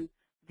inflammation,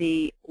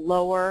 the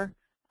lower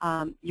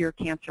your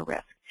cancer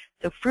risk.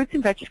 So fruits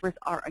and vegetables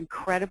are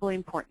incredibly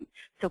important.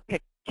 So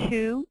pick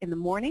 2 in the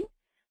morning,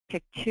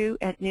 pick 2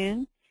 at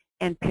noon,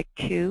 and pick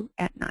 2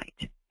 at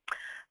night.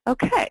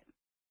 Okay.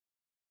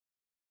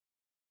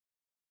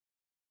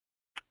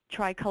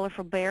 Try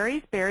colorful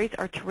berries. Berries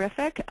are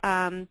terrific.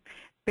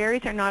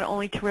 Berries are not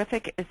only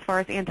terrific as far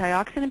as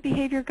antioxidant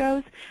behavior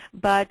goes,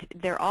 but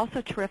they're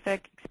also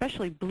terrific,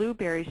 especially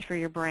blueberries, for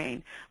your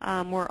brain.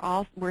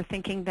 We're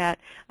thinking that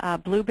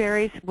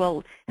blueberries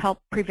will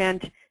help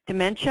prevent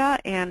dementia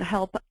and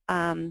help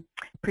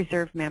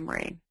preserve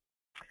memory.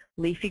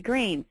 Leafy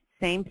greens,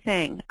 same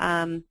thing.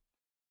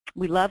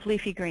 We love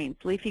leafy greens.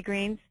 Leafy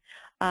greens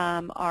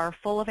are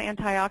full of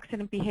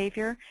antioxidant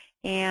behavior,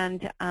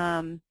 and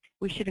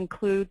we should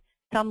include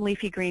some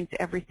leafy greens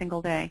every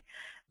single day.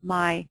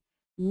 My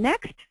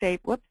next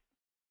favorite,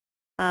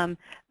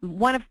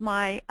 one of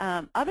my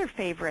other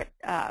favorite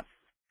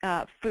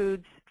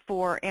foods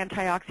for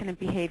antioxidant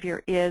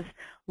behavior is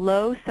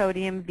low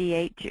sodium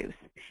V8 juice.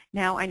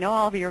 Now, I know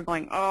all of you are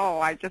going, oh,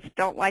 I just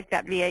don't like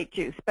that V8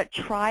 juice, but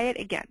try it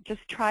again.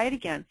 Just try it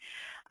again.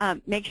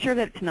 Make sure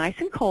that it's nice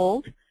and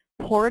cold,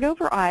 pour it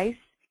over ice,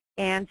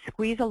 and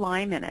squeeze a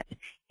lime in it.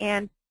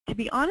 And to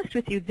be honest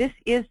with you, this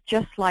is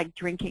just like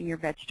drinking your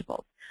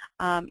vegetables.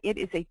 It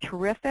is a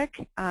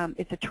terrific,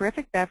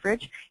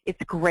 beverage.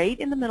 It's great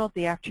in the middle of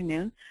the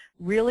afternoon.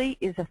 Really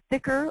is a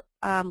thicker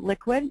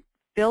liquid,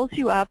 fills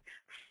you up,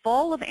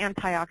 full of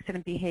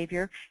antioxidant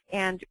behavior,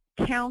 and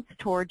counts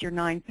toward your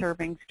 9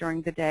 servings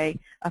during the day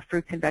of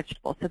fruits and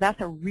vegetables. So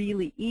that's a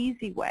really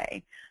easy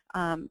way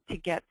to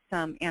get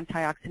some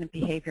antioxidant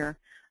behavior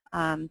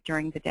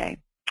during the day.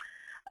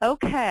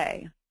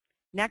 Okay,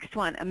 next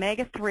one,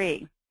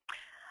 omega-3.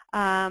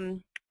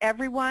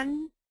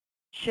 Everyone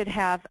should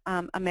have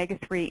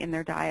omega-3 in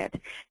their diet.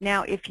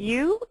 Now, if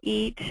you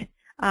eat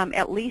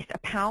at least a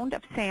pound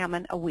of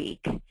salmon a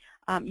week,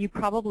 you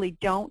probably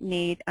don't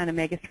need an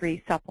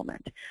omega-3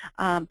 supplement.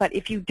 But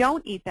if you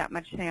don't eat that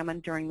much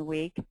salmon during the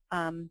week,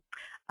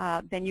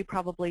 then you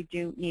probably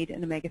do need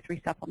an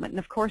omega-3 supplement. And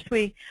of course,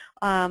 we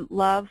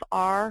love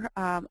our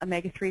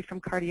omega-3 from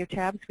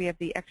CardioTabs. We have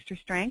the extra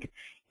strength,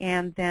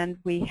 and then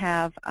we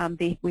have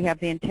the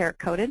enteric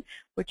coated,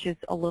 which is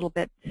a little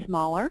bit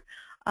smaller.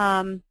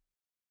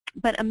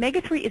 But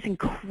omega-3 is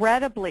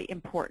incredibly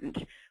important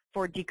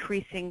for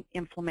decreasing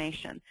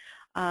inflammation.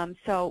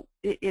 So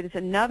it is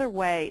another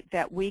way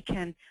that we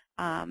can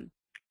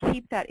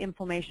keep that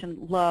inflammation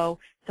low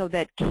so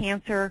that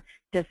cancer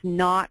does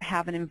not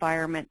have an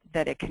environment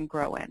that it can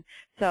grow in.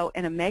 So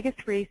an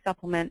omega-3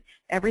 supplement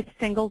every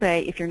single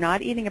day, if you're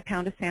not eating a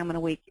pound of salmon a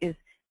week, is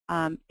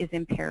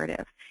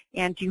imperative.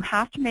 And you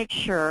have to make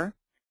sure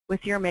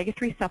with your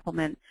omega-3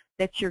 supplement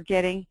that you're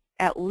getting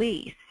at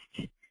least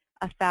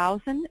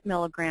 1,000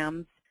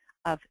 milligrams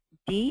of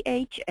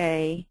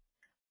DHA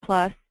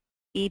plus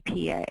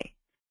EPA.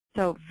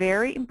 So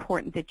very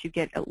important that you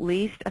get at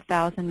least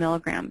 1,000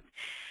 milligrams.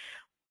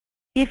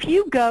 If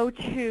you go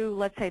to,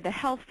 let's say, the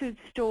health food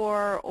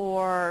store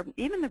or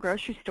even the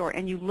grocery store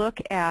and you look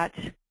at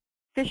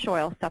fish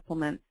oil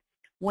supplements,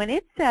 when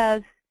it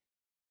says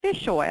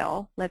fish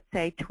oil, let's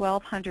say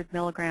 1,200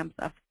 milligrams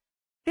of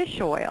fish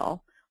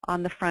oil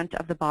on the front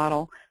of the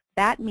bottle,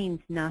 that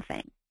means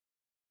nothing.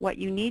 What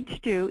you need to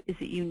do is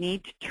that you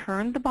need to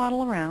turn the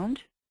bottle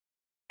around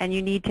and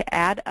you need to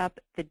add up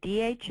the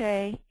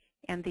DHA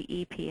and the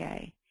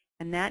EPA.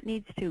 And that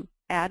needs to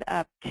add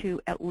up to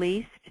at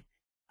least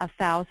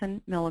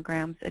 1,000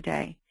 milligrams a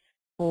day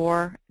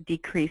for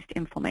decreased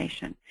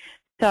inflammation.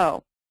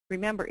 So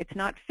remember, it's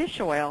not fish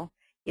oil,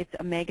 it's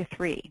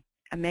omega-3.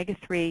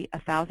 Omega-3,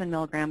 1,000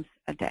 milligrams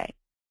a day.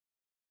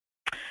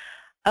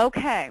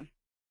 Okay.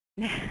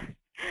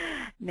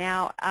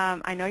 Now,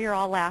 I know you're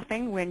all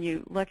laughing when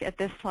you look at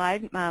this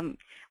slide.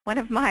 One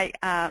of my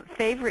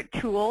favorite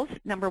tools,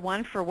 number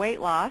 1 for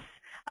weight loss,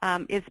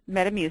 is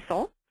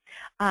Metamucil.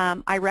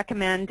 I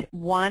recommend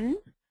 1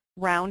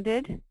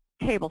 rounded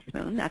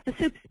tablespoon, that's a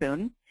soup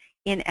spoon,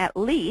 in at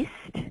least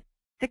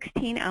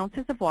 16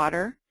 ounces of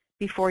water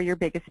before your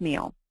biggest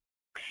meal.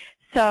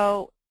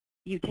 So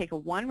you take a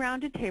 1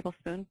 rounded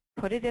tablespoon,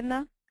 put it in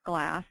the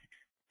glass,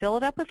 fill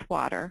it up with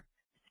water,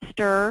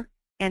 stir,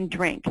 and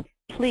drink.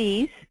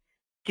 Please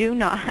do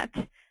not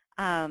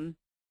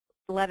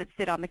let it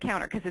sit on the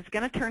counter because it's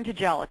going to turn to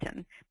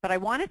gelatin. But I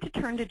want it to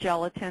turn to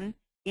gelatin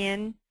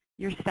in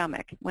your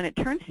stomach. When it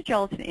turns to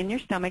gelatin in your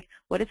stomach,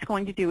 what it's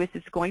going to do is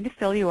it's going to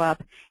fill you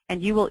up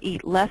and you will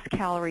eat less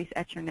calories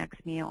at your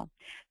next meal.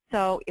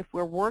 So if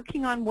we're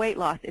working on weight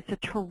loss, it's a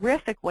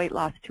terrific weight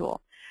loss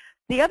tool.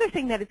 The other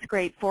thing that it's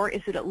great for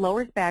is that it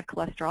lowers bad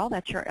cholesterol.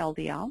 That's your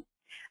LDL.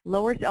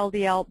 Lowers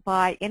LDL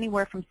by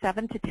anywhere from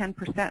 7 to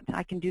 10%.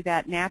 I can do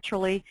that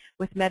naturally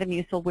with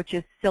Metamucil, which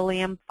is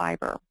psyllium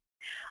fiber.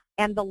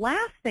 And the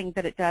last thing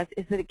that it does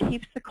is that it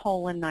keeps the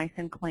colon nice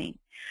and clean.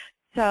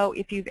 So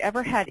if you've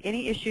ever had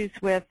any issues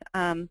with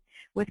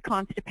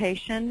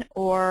constipation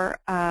or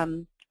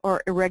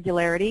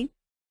irregularity,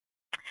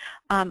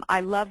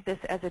 I love this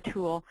as a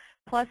tool.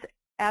 Plus,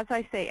 as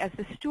I say, as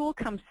the stool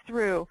comes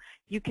through,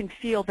 you can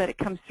feel that it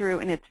comes through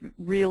and it's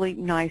really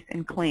nice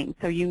and clean.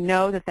 So you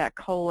know that that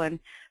colon,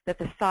 that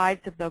the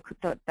sides of the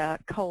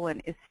colon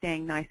is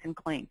staying nice and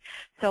clean.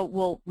 So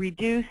we'll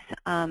reduce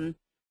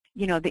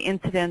you know, the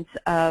incidence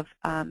of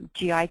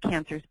GI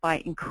cancers by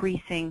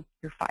increasing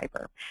your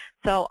fiber.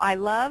 So I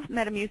love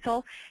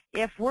Metamucil.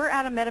 If we're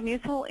out of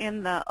Metamucil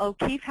in the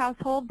O'Keefe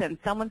household, then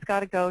someone's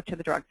got to go to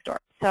the drugstore.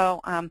 So,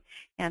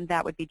 and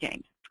that would be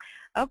James.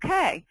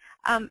 Okay,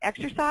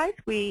 exercise.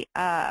 We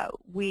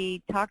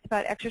talked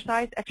about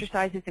exercise.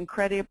 Exercise is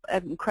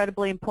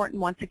incredibly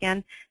important, once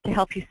again, to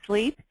help you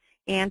sleep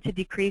and to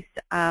decrease,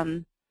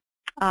 to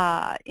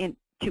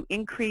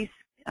increase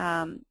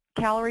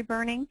calorie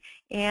burning,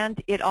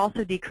 and it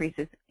also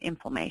decreases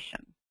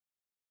inflammation.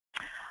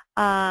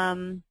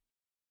 One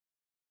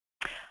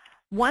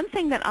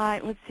thing that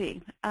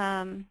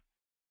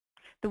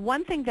the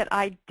one thing that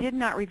I did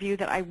not review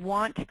that I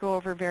want to go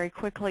over very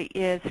quickly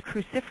is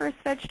cruciferous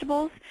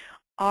vegetables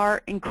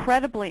are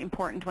incredibly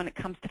important when it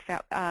comes to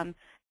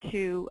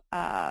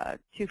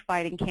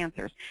fighting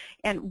cancers.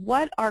 And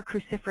what are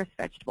cruciferous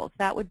vegetables?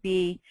 That would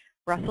be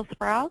Brussels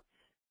sprouts,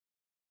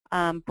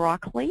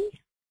 broccoli,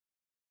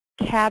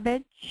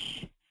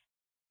 cabbage,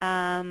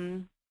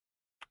 I'm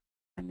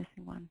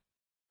missing one,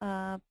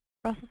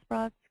 Brussels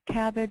sprouts,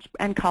 cabbage,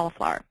 and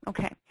cauliflower.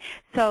 Okay,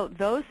 so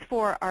those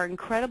four are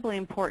incredibly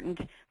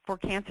important for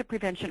cancer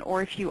prevention,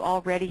 or if you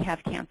already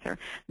have cancer.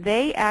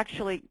 They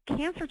actually,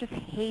 cancer just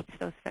hates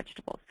those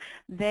vegetables.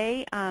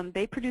 They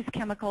produce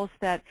chemicals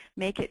that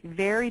make it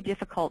very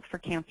difficult for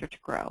cancer to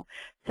grow.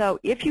 So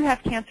if you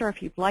have cancer,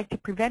 if you'd like to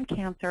prevent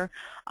cancer,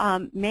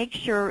 make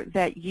sure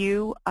that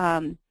you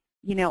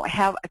know,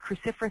 have a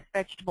cruciferous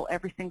vegetable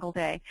every single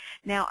day.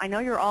 Now, I know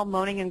you're all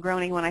moaning and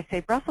groaning when I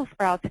say Brussels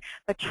sprouts,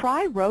 but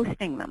try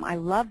roasting them. I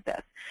love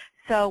this.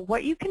 So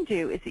what you can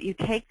do is that you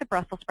take the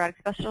Brussels sprout,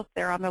 especially if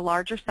they're on the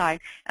larger side,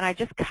 and I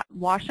just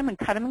wash them and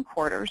cut them in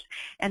quarters,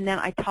 and then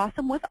I toss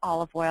them with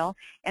olive oil,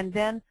 and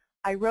then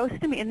I roast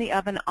them in the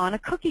oven on a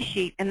cookie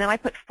sheet, and then I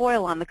put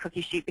foil on the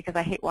cookie sheet because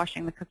I hate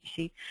washing the cookie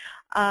sheet.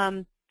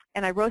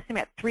 And I roast them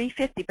at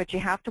 350, but you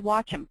have to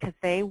watch them because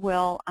they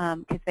will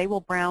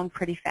brown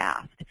pretty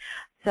fast.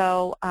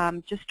 So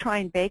just try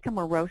and bake them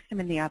or roast them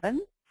in the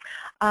oven.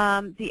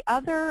 The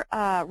other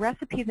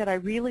recipe that I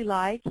really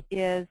like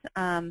is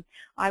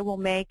I will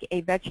make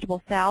a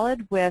vegetable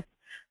salad with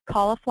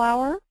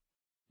cauliflower,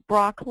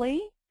 broccoli,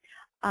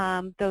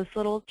 those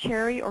little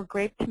cherry or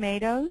grape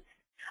tomatoes,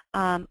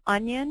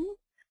 onion,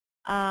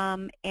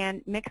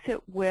 and mix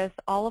it with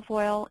olive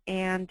oil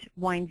and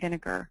wine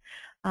vinegar.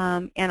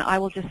 And I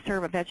will just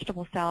serve a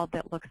vegetable salad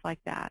that looks like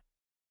that.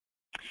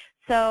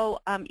 So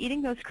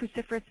eating those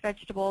cruciferous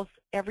vegetables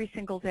every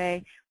single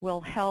day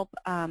will help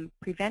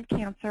prevent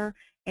cancer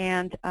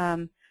and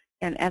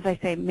as I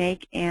say,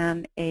 make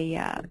an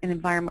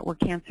environment where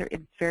cancer is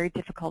very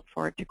difficult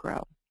for it to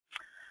grow.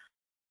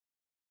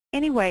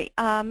 Anyway,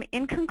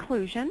 in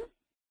conclusion,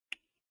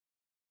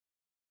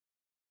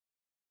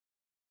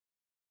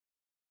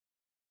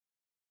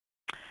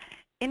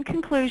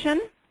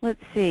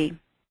 let's see.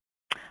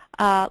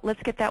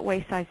 Let's get that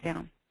waist size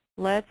down.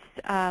 Let's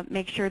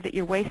make sure that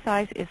your waist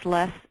size is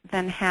less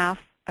than half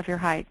of your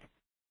height.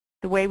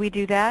 The way we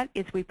do that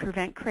is we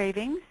prevent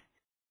cravings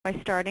by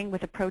starting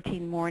with a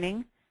protein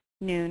morning,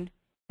 noon,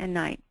 and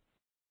night.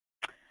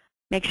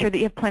 Make sure that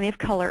you have plenty of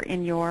color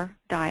in your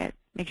diet.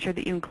 Make sure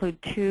that you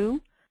include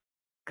 2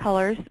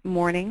 colors,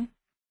 morning,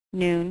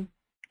 noon,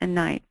 and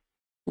night.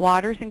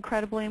 Water is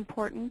incredibly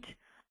important,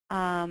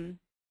 and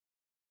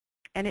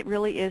it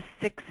really is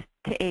 6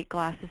 to 8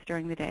 glasses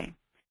during the day.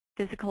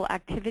 Physical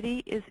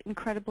activity is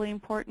incredibly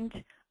important.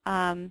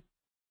 Burns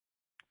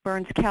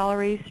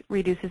calories,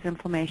 reduces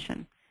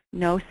inflammation.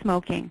 No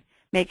smoking.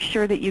 Make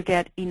sure that you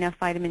get enough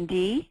vitamin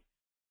D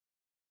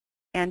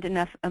and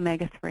enough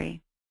omega-3.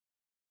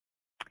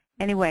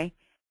 Anyway,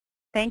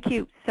 thank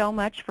you so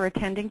much for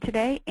attending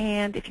today,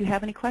 and if you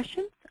have any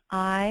questions,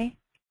 I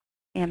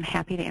am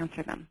happy to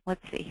answer them.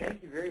 Let's see here.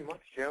 Thank you very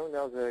much, Joan.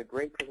 That was a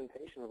great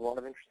presentation with a lot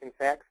of interesting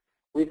facts.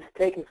 We've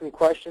taken some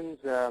questions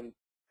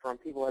from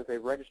people as they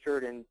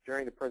registered and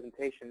during the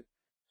presentation,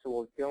 so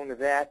we'll go into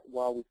that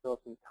while we still have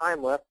some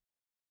time left.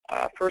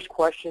 First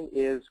question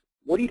is,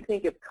 what do you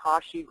think of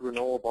Kashi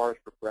granola bars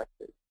for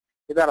breakfast?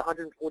 It's about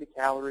 140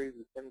 calories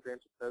with 7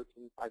 grams of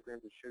protein, 5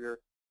 grams of sugar.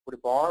 Would a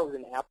bar with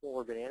an apple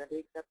or banana be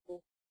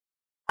acceptable?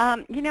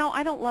 You know,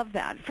 I don't love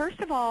that.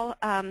 First of all,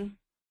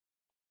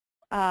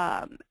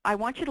 I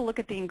want you to look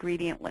at the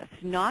ingredient list,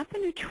 not the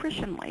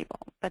nutrition label,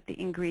 but the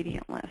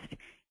ingredient list.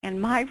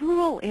 And my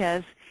rule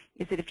is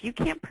that if you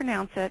can't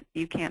pronounce it,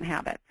 you can't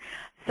have it.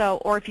 So,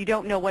 or if you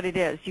don't know what it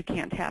is, you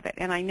can't have it.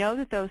 And I know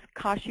that those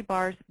kashi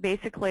bars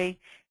basically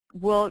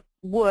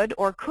would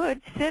or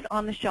could sit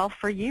on the shelf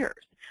for years.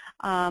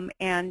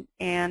 And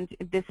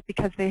this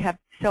because they have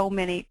so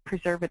many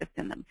preservatives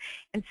in them.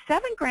 And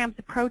 7 grams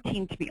of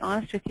protein, to be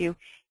honest with you,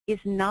 is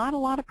not a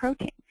lot of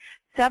protein.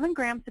 7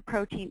 grams of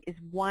protein is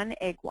 1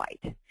 egg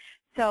white.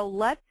 So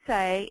let's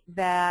say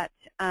that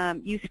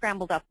you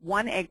scrambled up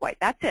 1 egg white.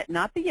 That's it,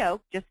 not the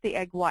yolk, just the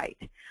egg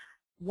white.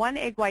 1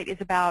 egg white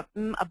is about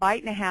a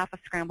bite and a half of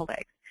scrambled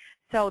eggs.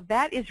 So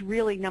that is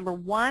really, number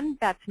 1,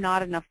 that's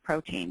not enough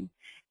protein.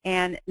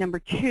 And number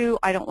 2,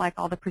 I don't like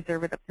all the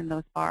preservatives in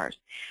those bars.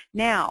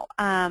 Now,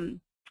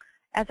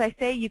 as I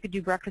say, you could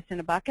do breakfast in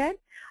a bucket.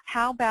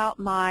 How about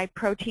my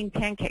protein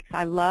pancakes?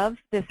 I love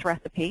this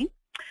recipe.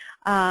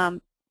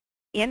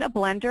 In a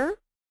blender,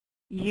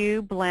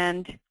 you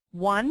blend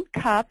 1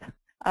 cup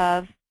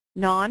of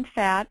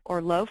non-fat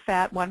or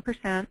low-fat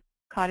 1%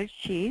 cottage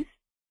cheese,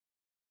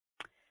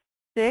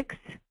 6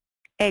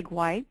 egg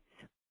whites,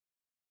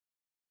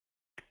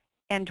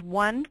 and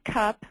 1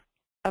 cup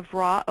of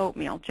raw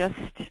oatmeal, just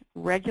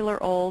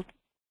regular old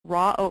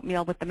raw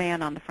oatmeal with the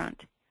man on the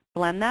front.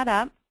 Blend that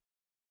up.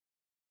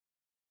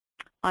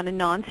 On a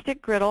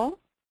nonstick griddle,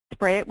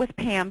 spray it with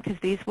Pam because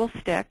these will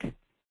stick.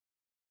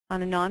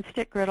 On a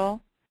nonstick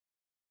griddle,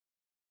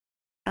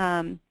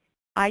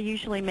 I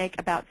usually make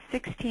about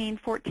 14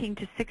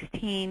 to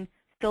 16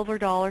 silver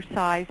dollar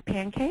size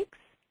pancakes.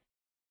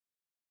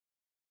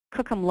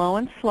 Cook them low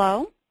and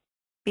slow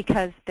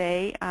because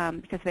they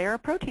are a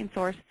protein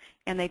source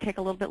and they take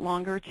a little bit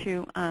longer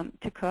to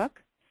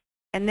cook.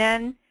 And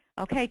then,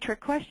 okay, trick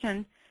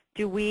question: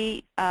 do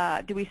we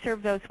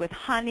serve those with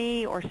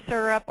honey or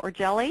syrup or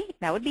jelly?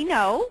 That would be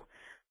no.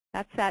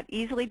 That's that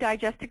easily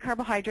digested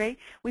carbohydrate.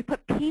 We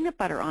put peanut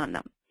butter on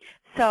them.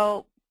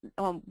 So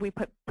we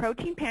put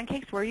protein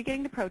pancakes. Where are you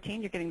getting the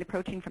protein? You're getting the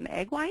protein from the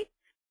egg white,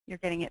 you're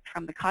getting it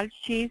from the cottage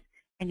cheese,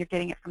 and you're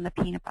getting it from the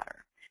peanut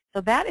butter. So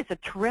that is a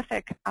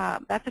terrific,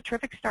 that's a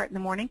terrific start in the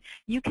morning.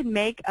 You can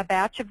make a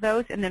batch of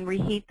those and then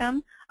reheat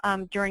them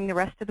during the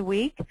rest of the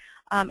week.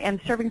 And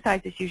serving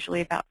size is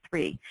usually about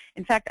 3.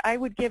 In fact, I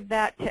would give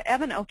that to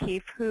Evan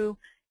O'Keefe, who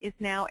is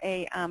now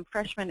a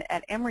freshman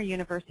at Emory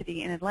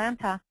University in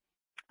Atlanta.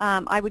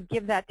 I would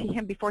give that to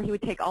him before he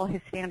would take all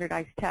his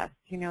standardized tests,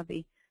 you know,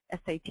 the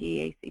SAT,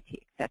 ACT,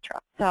 etc.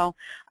 So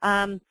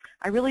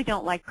I really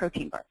don't like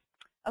protein bars.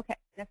 Okay,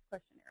 next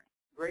question.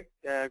 Great,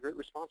 great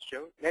response,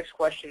 Joan. Next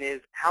question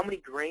is, how many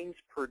grains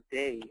per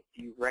day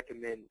do you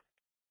recommend,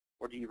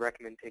 or do you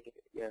recommend taking,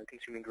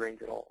 consuming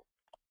grains at all?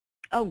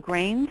 Oh,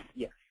 grains?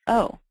 Yes.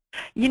 Oh,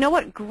 you know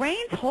what?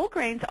 Grains, whole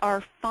grains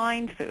are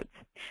fine foods,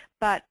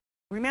 but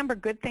remember,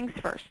 good things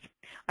first.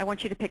 I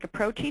want you to pick a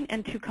protein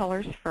and 2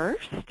 colors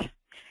first,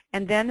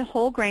 and then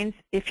whole grains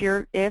if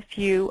you're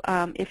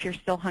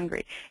still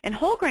hungry. And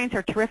whole grains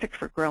are terrific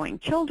for growing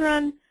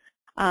children.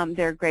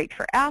 They're great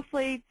for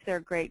athletes.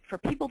 They're great for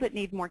people that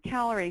need more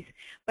calories.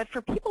 But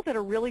for people that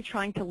are really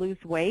trying to lose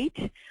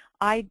weight,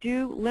 I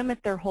do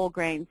limit their whole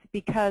grains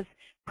because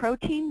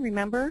protein,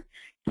 remember,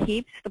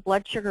 keeps the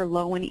blood sugar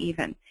low and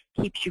even,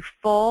 keeps you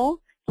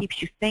full,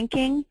 keeps you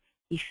thinking,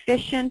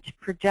 efficient,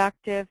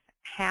 productive,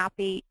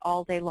 happy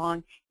all day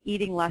long,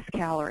 eating less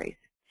calories.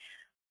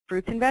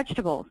 Fruits and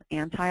vegetables,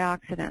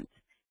 antioxidants.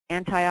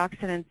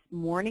 Antioxidants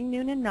morning,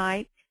 noon, and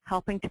night,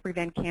 helping to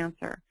prevent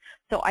cancer.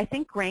 So I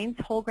think grains,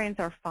 whole grains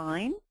are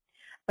fine,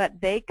 but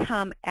they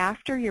come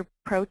after your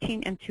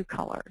protein and 2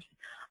 colors.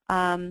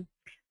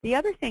 The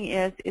other thing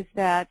is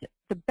that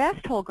the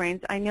best whole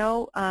grains, I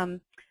know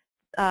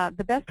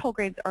the best whole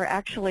grains are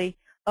actually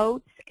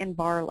oats and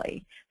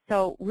barley.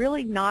 So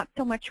really not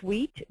so much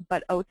wheat,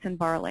 but oats and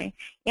barley.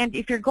 And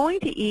if you're going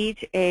to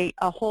eat a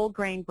whole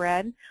grain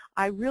bread,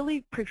 I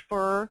really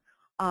prefer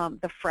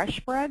the fresh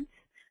breads.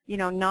 You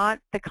know, not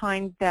the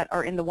kind that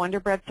are in the Wonder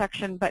Bread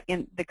section, but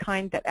in the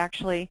kind that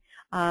actually,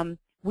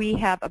 we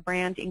have a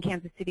brand in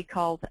Kansas City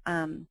called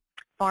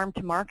Farm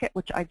to Market,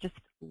 which I just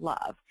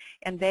love.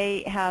 And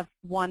they have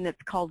one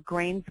that's called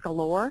Grains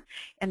Galore,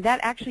 and that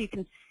actually you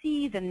can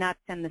see the nuts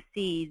and the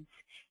seeds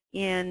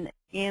in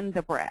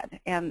the bread.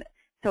 And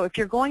so if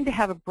you're going to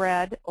have a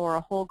bread or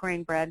a whole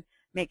grain bread,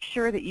 make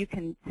sure that you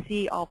can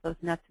see all those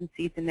nuts and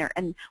seeds in there.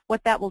 And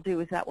what that will do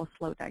is that will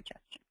slow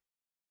digestion.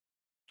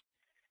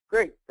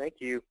 Great, thank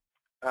you.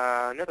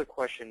 Another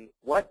question,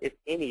 what, if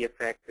any,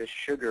 effect does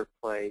sugar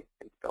play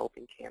in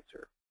developing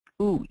cancer?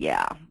 Ooh,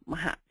 yeah,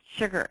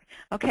 sugar.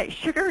 Okay,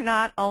 sugar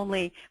not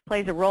only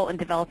plays a role in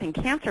developing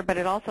cancer, but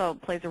it also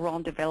plays a role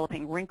in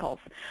developing wrinkles.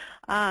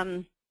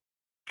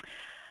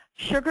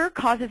 Sugar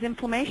causes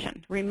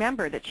inflammation.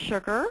 Remember that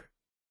sugar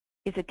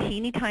is a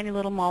teeny tiny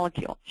little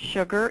molecule.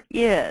 Sugar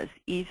is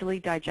easily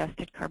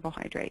digested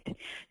carbohydrate.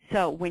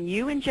 So when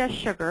you ingest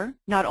sugar,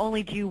 not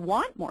only do you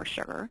want more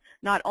sugar,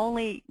 not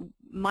only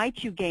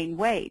might you gain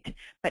weight,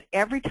 but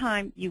every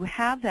time you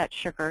have that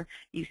sugar,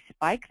 you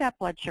spike that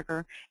blood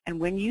sugar, and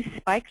when you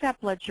spike that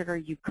blood sugar,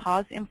 you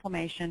cause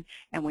inflammation,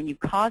 and when you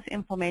cause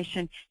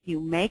inflammation, you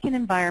make an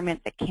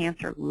environment that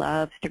cancer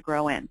loves to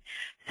grow in.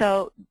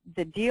 So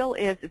the deal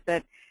is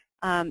that,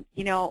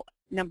 you know,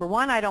 number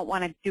one, I don't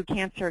want to do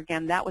cancer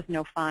again. That was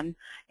no fun.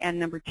 And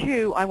number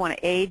two, I want to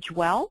age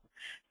well.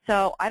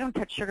 So I don't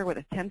touch sugar with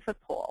a 10-foot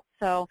pole.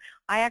 So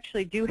I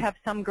actually do have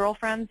some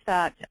girlfriends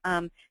that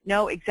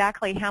know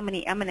exactly how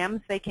many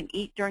M&Ms they can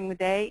eat during the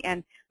day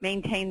and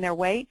maintain their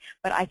weight,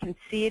 but I can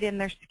see it in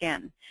their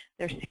skin.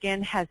 Their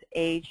skin has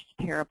aged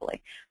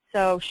terribly.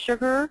 So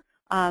sugar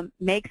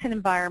makes an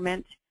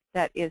environment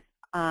that is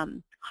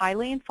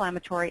highly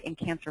inflammatory, and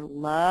cancer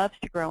loves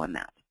to grow in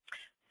that.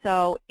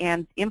 So,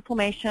 and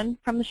inflammation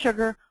from the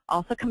sugar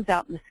also comes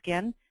out in the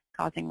skin,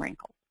 causing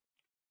wrinkles.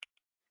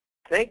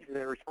 Thank you for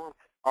that response.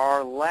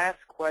 Our last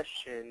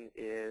question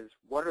is,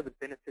 what are the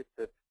benefits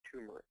of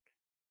turmeric?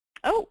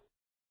 Oh,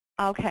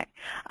 okay.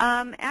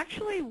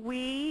 Actually,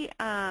 we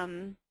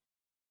do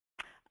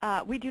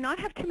not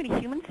have too many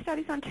human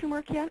studies on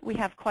turmeric yet. We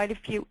have quite a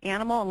few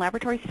animal and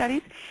laboratory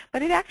studies,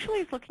 but it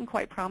actually is looking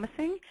quite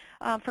promising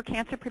for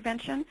cancer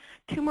prevention.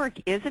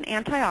 Turmeric is an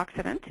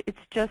antioxidant.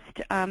 It's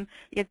just,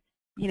 it's,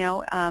 you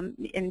know,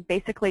 and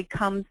basically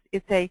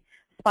it's a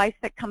spice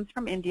that comes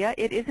from India.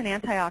 It is an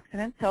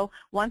antioxidant. So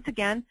once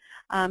again,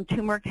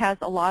 turmeric has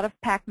a lot of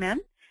Pac-Men,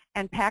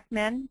 and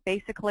Pac-Men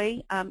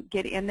basically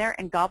get in there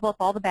and gobble up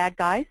all the bad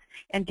guys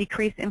and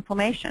decrease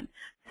inflammation.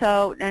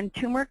 So, and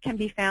turmeric can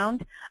be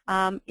found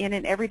in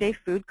an everyday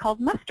food called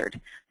mustard.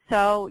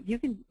 So you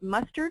can,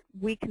 mustard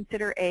we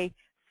consider a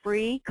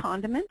free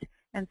condiment,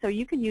 and so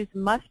you can use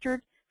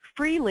mustard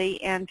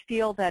freely and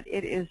feel that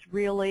it is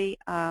really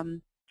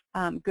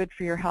good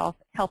for your health,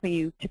 helping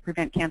you to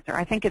prevent cancer.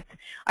 I think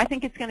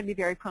it's going to be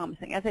very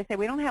promising. As I say,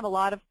 we don't have a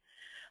lot of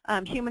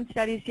human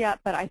studies yet,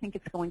 but I think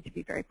it's going to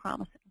be very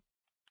promising.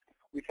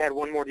 We've had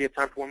one more. Do you have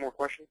time for one more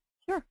question?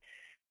 Sure.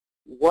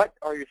 What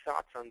are your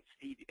thoughts on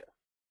stevia?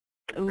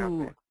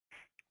 Ooh.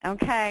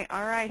 Okay.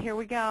 All right. Here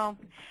we go.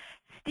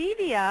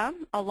 Stevia,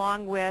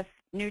 along with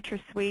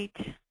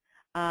NutraSweet,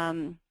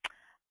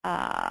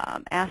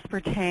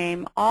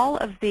 aspartame, all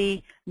of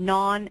the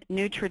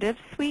non-nutritive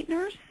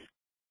sweeteners,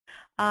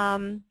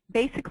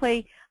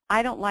 basically,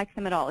 I don't like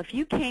them at all. If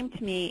you came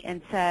to me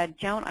and said,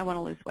 Joan, I want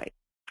to lose weight,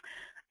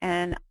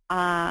 and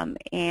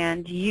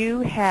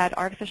you had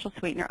artificial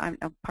sweetener,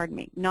 pardon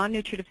me,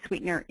 non-nutritive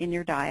sweetener in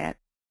your diet,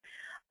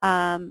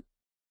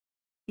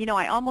 you know,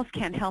 I almost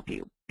can't help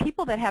you.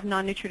 People that have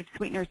non-nutritive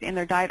sweeteners in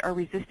their diet are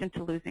resistant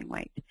to losing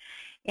weight.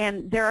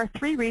 And there are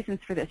 3 reasons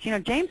for this. You know,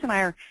 James and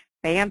I are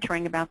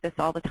bantering about this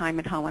all the time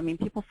at home. I mean,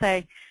 people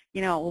say,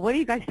 you know, well, what do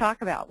you guys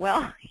talk about?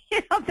 Well,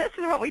 you know, this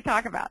is what we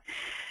talk about.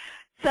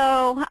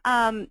 So,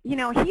 you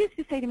know, he used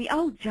to say to me,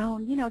 oh,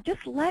 Joan, you know,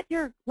 just let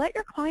your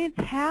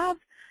clients have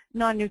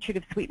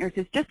non-nutritive sweeteners.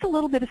 It's just a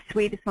little bit of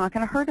sweet. It's not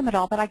going to hurt them at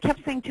all. But I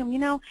kept saying to him, you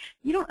know,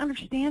 you don't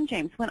understand,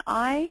 James. When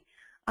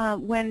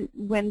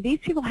these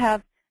people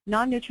have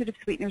non-nutritive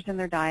sweeteners in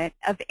their diet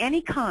of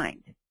any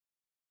kind,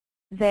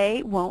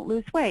 they won't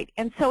lose weight.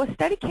 And so a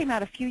study came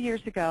out a few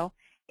years ago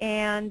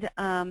and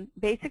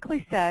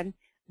basically said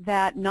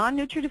that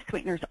non-nutritive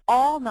sweeteners,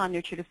 all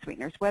non-nutritive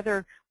sweeteners,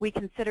 whether we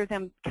consider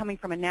them coming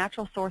from a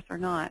natural source or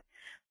not,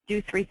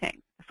 do 3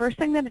 things. The first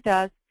thing that it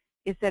does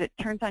is that it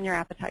turns on your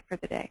appetite for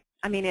the day.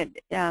 I mean,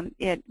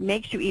 it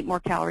makes you eat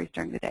more calories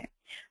during the day.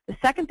 The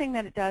second thing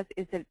that it does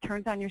is that it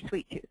turns on your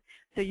sweet tooth.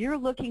 So you're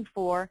looking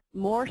for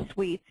more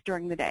sweets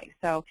during the day.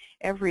 So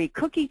every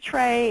cookie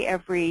tray,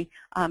 every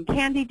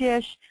candy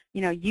dish,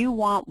 you know, you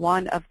want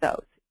one of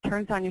those. It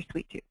turns on your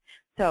sweet tooth.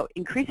 So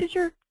increases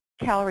your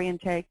calorie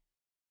intake,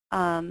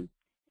 turns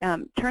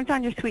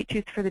on your sweet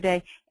tooth for the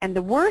day. And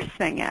the worst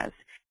thing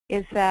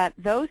is that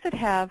those that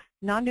have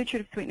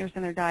non-nutritive sweeteners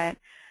in their diet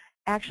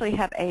actually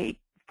have a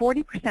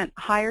 40%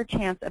 higher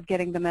chance of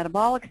getting the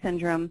metabolic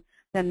syndrome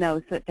than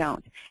those that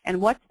don't. And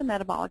what's the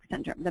metabolic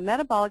syndrome? The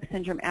metabolic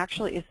syndrome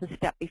actually is the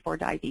step before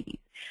diabetes.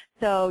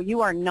 So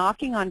you are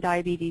knocking on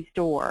diabetes'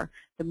 door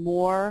the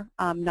more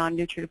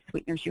non-nutritive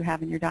sweeteners you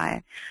have in your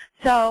diet.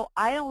 So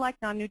I don't like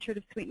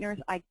non-nutritive sweeteners.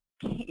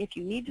 If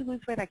you need to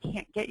lose weight, I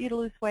can't get you to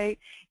lose weight.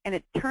 And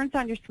it turns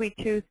on your sweet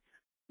tooth,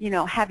 you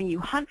know, having you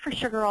hunt for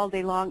sugar all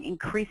day long,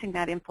 increasing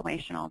that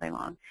inflammation all day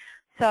long.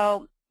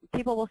 So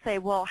people will say,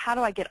 well, how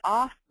do I get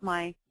off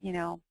my, you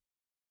know,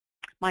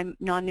 my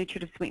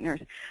non-nutritive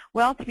sweeteners?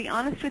 Well, to be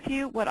honest with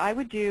you, what I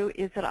would do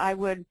is that I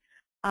would,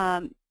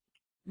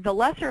 the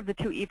lesser of the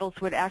 2 evils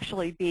would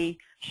actually be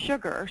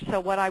sugar. So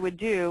what I would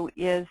do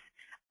is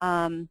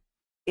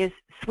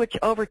switch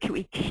over to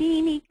a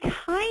teeny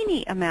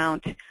tiny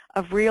amount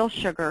of real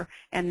sugar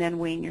and then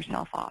wean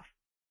yourself off.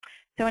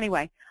 So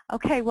anyway,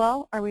 okay,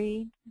 well, are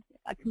we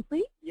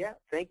complete? Yeah,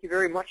 thank you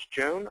very much,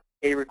 Joan.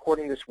 A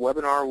recording of this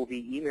webinar will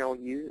be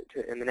emailed you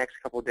in the next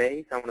couple of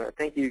days. I want to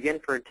thank you again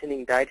for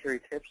attending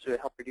Dietary Tips to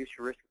help reduce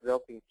your risk of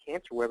developing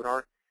cancer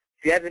webinar.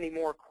 If you have any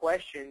more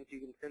questions, you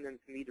can send them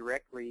to me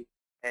directly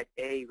at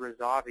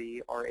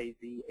razavi,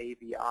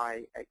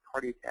 R-A-Z-A-V-I, at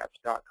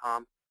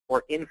cardiotaps.com,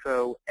 or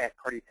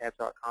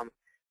info@cardiotabs.com,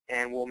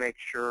 and we'll make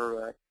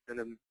sure to send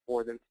them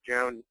for them to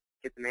Joan and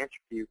get them answered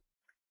for you.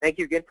 Thank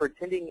you again for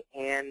attending,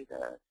 and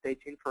stay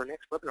tuned for our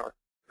next webinar.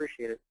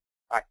 Appreciate it.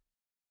 Bye.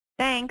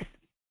 Thanks.